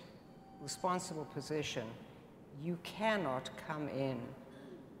this responsible position, you cannot come in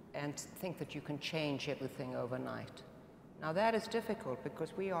and think that you can change everything overnight. Now that is difficult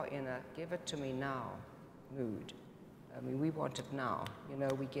because we are in a give it to me now mood. I mean, we want it now. You know,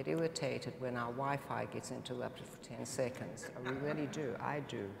 we get irritated when our Wi-Fi gets interrupted for 10 seconds. We really do. I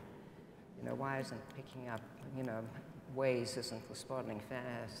do. You know, why isn't picking up, you know, Waze isn't responding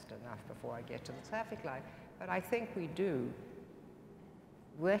fast enough before I get to the traffic light. But I think we do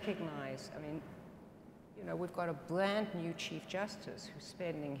recognize, I mean, you know, we've got a brand new Chief Justice who's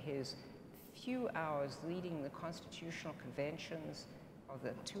spending his few hours leading the constitutional conventions of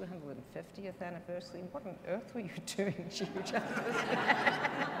the 250th anniversary. What on earth were you doing, Chief Justice?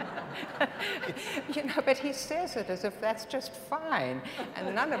 You know, but he says it as if that's just fine.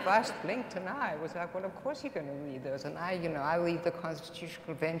 And none of us blinked an eye. It was like, well, of course you're going to read those. And I, you know, I read the constitutional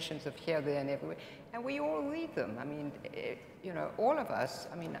conventions of here, there, and everywhere. And we all read them. I mean, you know, all of us,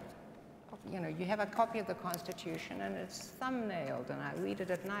 I mean, you know, you have a copy of the Constitution and it's thumbnailed, and I read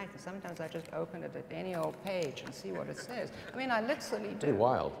it at night, and sometimes I just open it at any old page and see what it says. I mean, I literally do. Pretty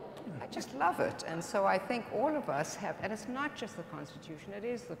wild. I just love it. And so I think all of us have, and it's not just the Constitution, it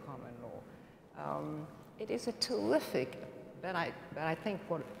is the common law. It is a terrific, but I think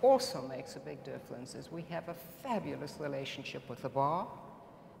what also makes a big difference is we have a fabulous relationship with the bar.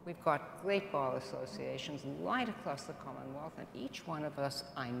 We've got great bar associations right across the Commonwealth, and each one of us,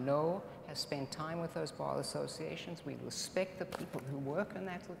 I know, has spent time with those bar associations. We respect the people who work in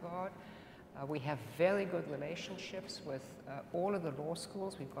that regard. We have very good relationships with all of the law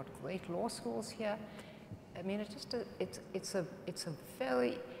schools. We've got great law schools here. I mean, it's a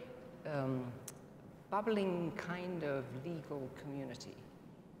very bubbling kind of legal community,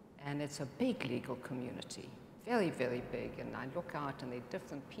 and it's a big legal community. Very, very big, and I look out and they're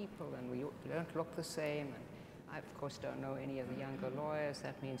different people and we don't look the same, and I of course don't know any of the younger lawyers.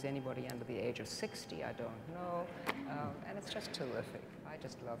 That means anybody under the age of 60 I don't know, and it's just terrific. I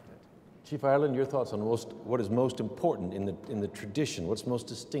just loved it. Chief Ireland, your thoughts on what is most important in the tradition, what's most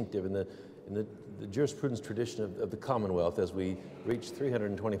distinctive in the jurisprudence tradition of the Commonwealth as we reach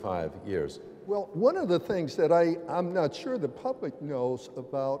 325 years? Well, one of the things that I'm not sure the public knows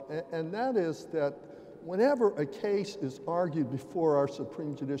about, and that is that whenever a case is argued before our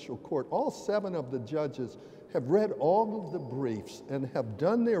Supreme Judicial Court, all 7 of the judges have read all of the briefs and have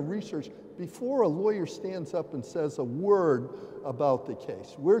done their research before a lawyer stands up and says a word about the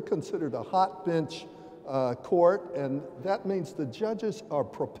case. We're considered a hot bench court, and that means the judges are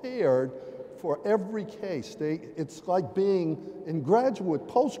prepared for every case. It's like being in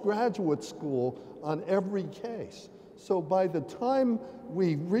postgraduate school on every case. So by the time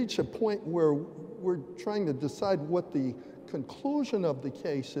we reach a point where we're trying to decide what the conclusion of the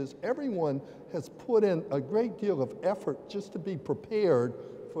case is, everyone has put in a great deal of effort just to be prepared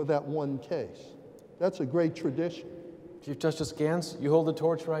for that one case. That's a great tradition. Chief Justice Gans, you hold the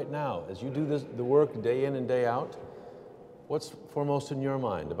torch right now. As you do the work day in and day out, what's foremost in your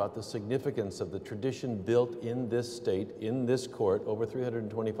mind about the significance of the tradition built in this state, in this court, over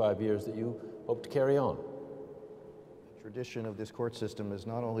 325 years that you hope to carry on? Tradition of this court system is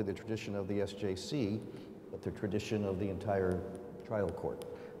not only the tradition of the SJC, but the tradition of the entire trial court.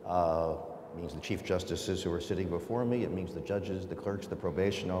 It means the chief justices who are sitting before me. It means the judges, the clerks, the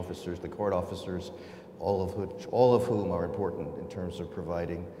probation officers, the court officers, all of whom are important in terms of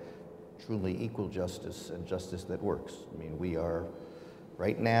providing truly equal justice and justice that works. I mean,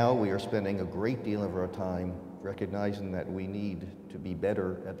 right now, we are spending a great deal of our time recognizing that we need to be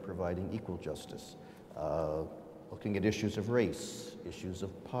better at providing equal justice. Looking at issues of race, issues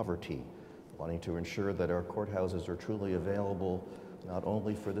of poverty, wanting to ensure that our courthouses are truly available not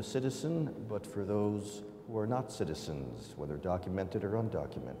only for the citizen, but for those who are not citizens, whether documented or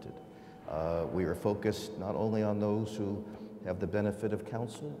undocumented. We are focused not only on those who have the benefit of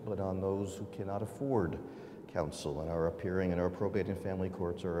counsel, but on those who cannot afford counsel and are appearing in our probate and family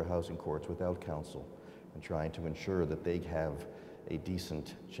courts or our housing courts without counsel, and trying to ensure that they have a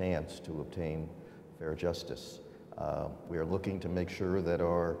decent chance to obtain fair justice. We are looking to make sure that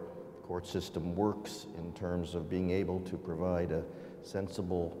our court system works in terms of being able to provide a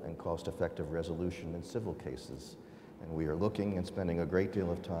sensible and cost-effective resolution in civil cases. And we are looking and spending a great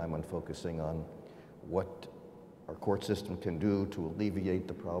deal of time on focusing on what our court system can do to alleviate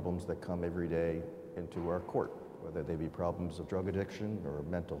the problems that come every day into our court, whether they be problems of drug addiction or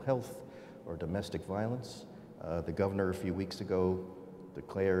mental health or domestic violence. The governor a few weeks ago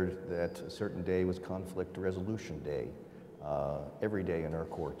declared that a certain day was conflict resolution day. Every day in our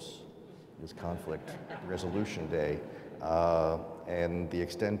courts is conflict resolution day. And the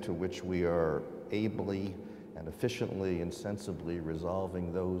extent to which we are ably and efficiently and sensibly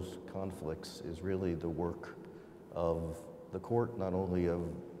resolving those conflicts is really the work of the court, not only of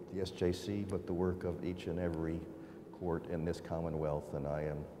the SJC, but the work of each and every court in this Commonwealth. And I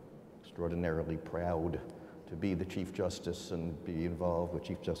am extraordinarily proud to be the Chief Justice and be involved with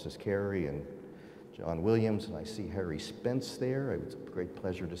Chief Justice Carey and John Williams, and I see Harry Spence there. It's a great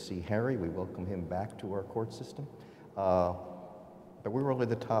pleasure to see Harry. We welcome him back to our court system. But we're only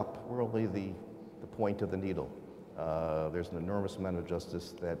the top, we're only the point of the needle. There's an enormous amount of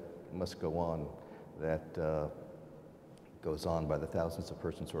justice that must go on, that goes on by the thousands of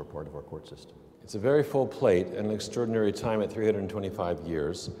persons who are part of our court system. It's a very full plate and an extraordinary time at 325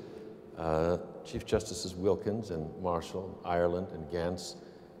 years. Chief Justices Wilkins and Marshall, Ireland and Gantz.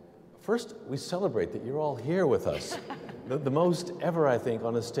 First, we celebrate that you're all here with us. The most ever, I think,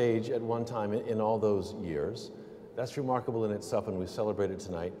 on a stage at one time in all those years. That's remarkable in itself, and we celebrate it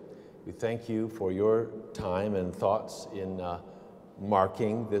tonight. We thank you for your time and thoughts in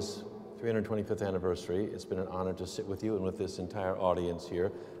marking this 325th anniversary. It's been an honor to sit with you and with this entire audience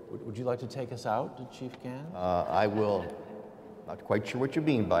here. Would you like to take us out, Chief Gantz? I will. Not quite sure what you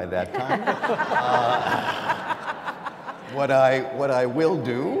mean by that time. What I will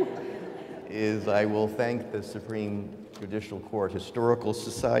do is I will thank the Supreme Judicial Court Historical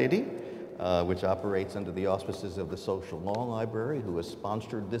Society, which operates under the auspices of the Social Law Library, who has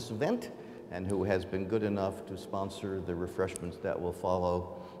sponsored this event and who has been good enough to sponsor the refreshments that will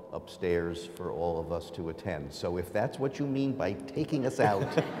follow upstairs for all of us to attend. So if that's what you mean by taking us out,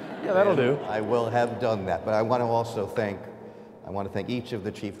 yeah, that'll do. I will have done that. But I want to also thank each of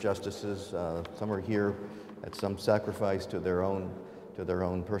the Chief Justices. Some are here at some sacrifice to their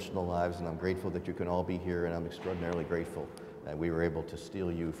own personal lives, and I'm grateful that you can all be here, and I'm extraordinarily grateful that we were able to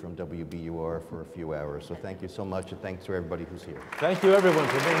steal you from WBUR for a few hours. So thank you so much, and thanks to everybody who's here. Thank you, everyone,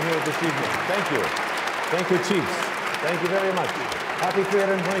 for being here this evening. Thank you. Thank you, Chiefs. Thank you very much. Happy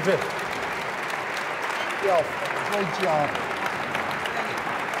 325th. Yeah, great job.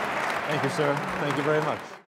 Thank you, sir. Thank you very much.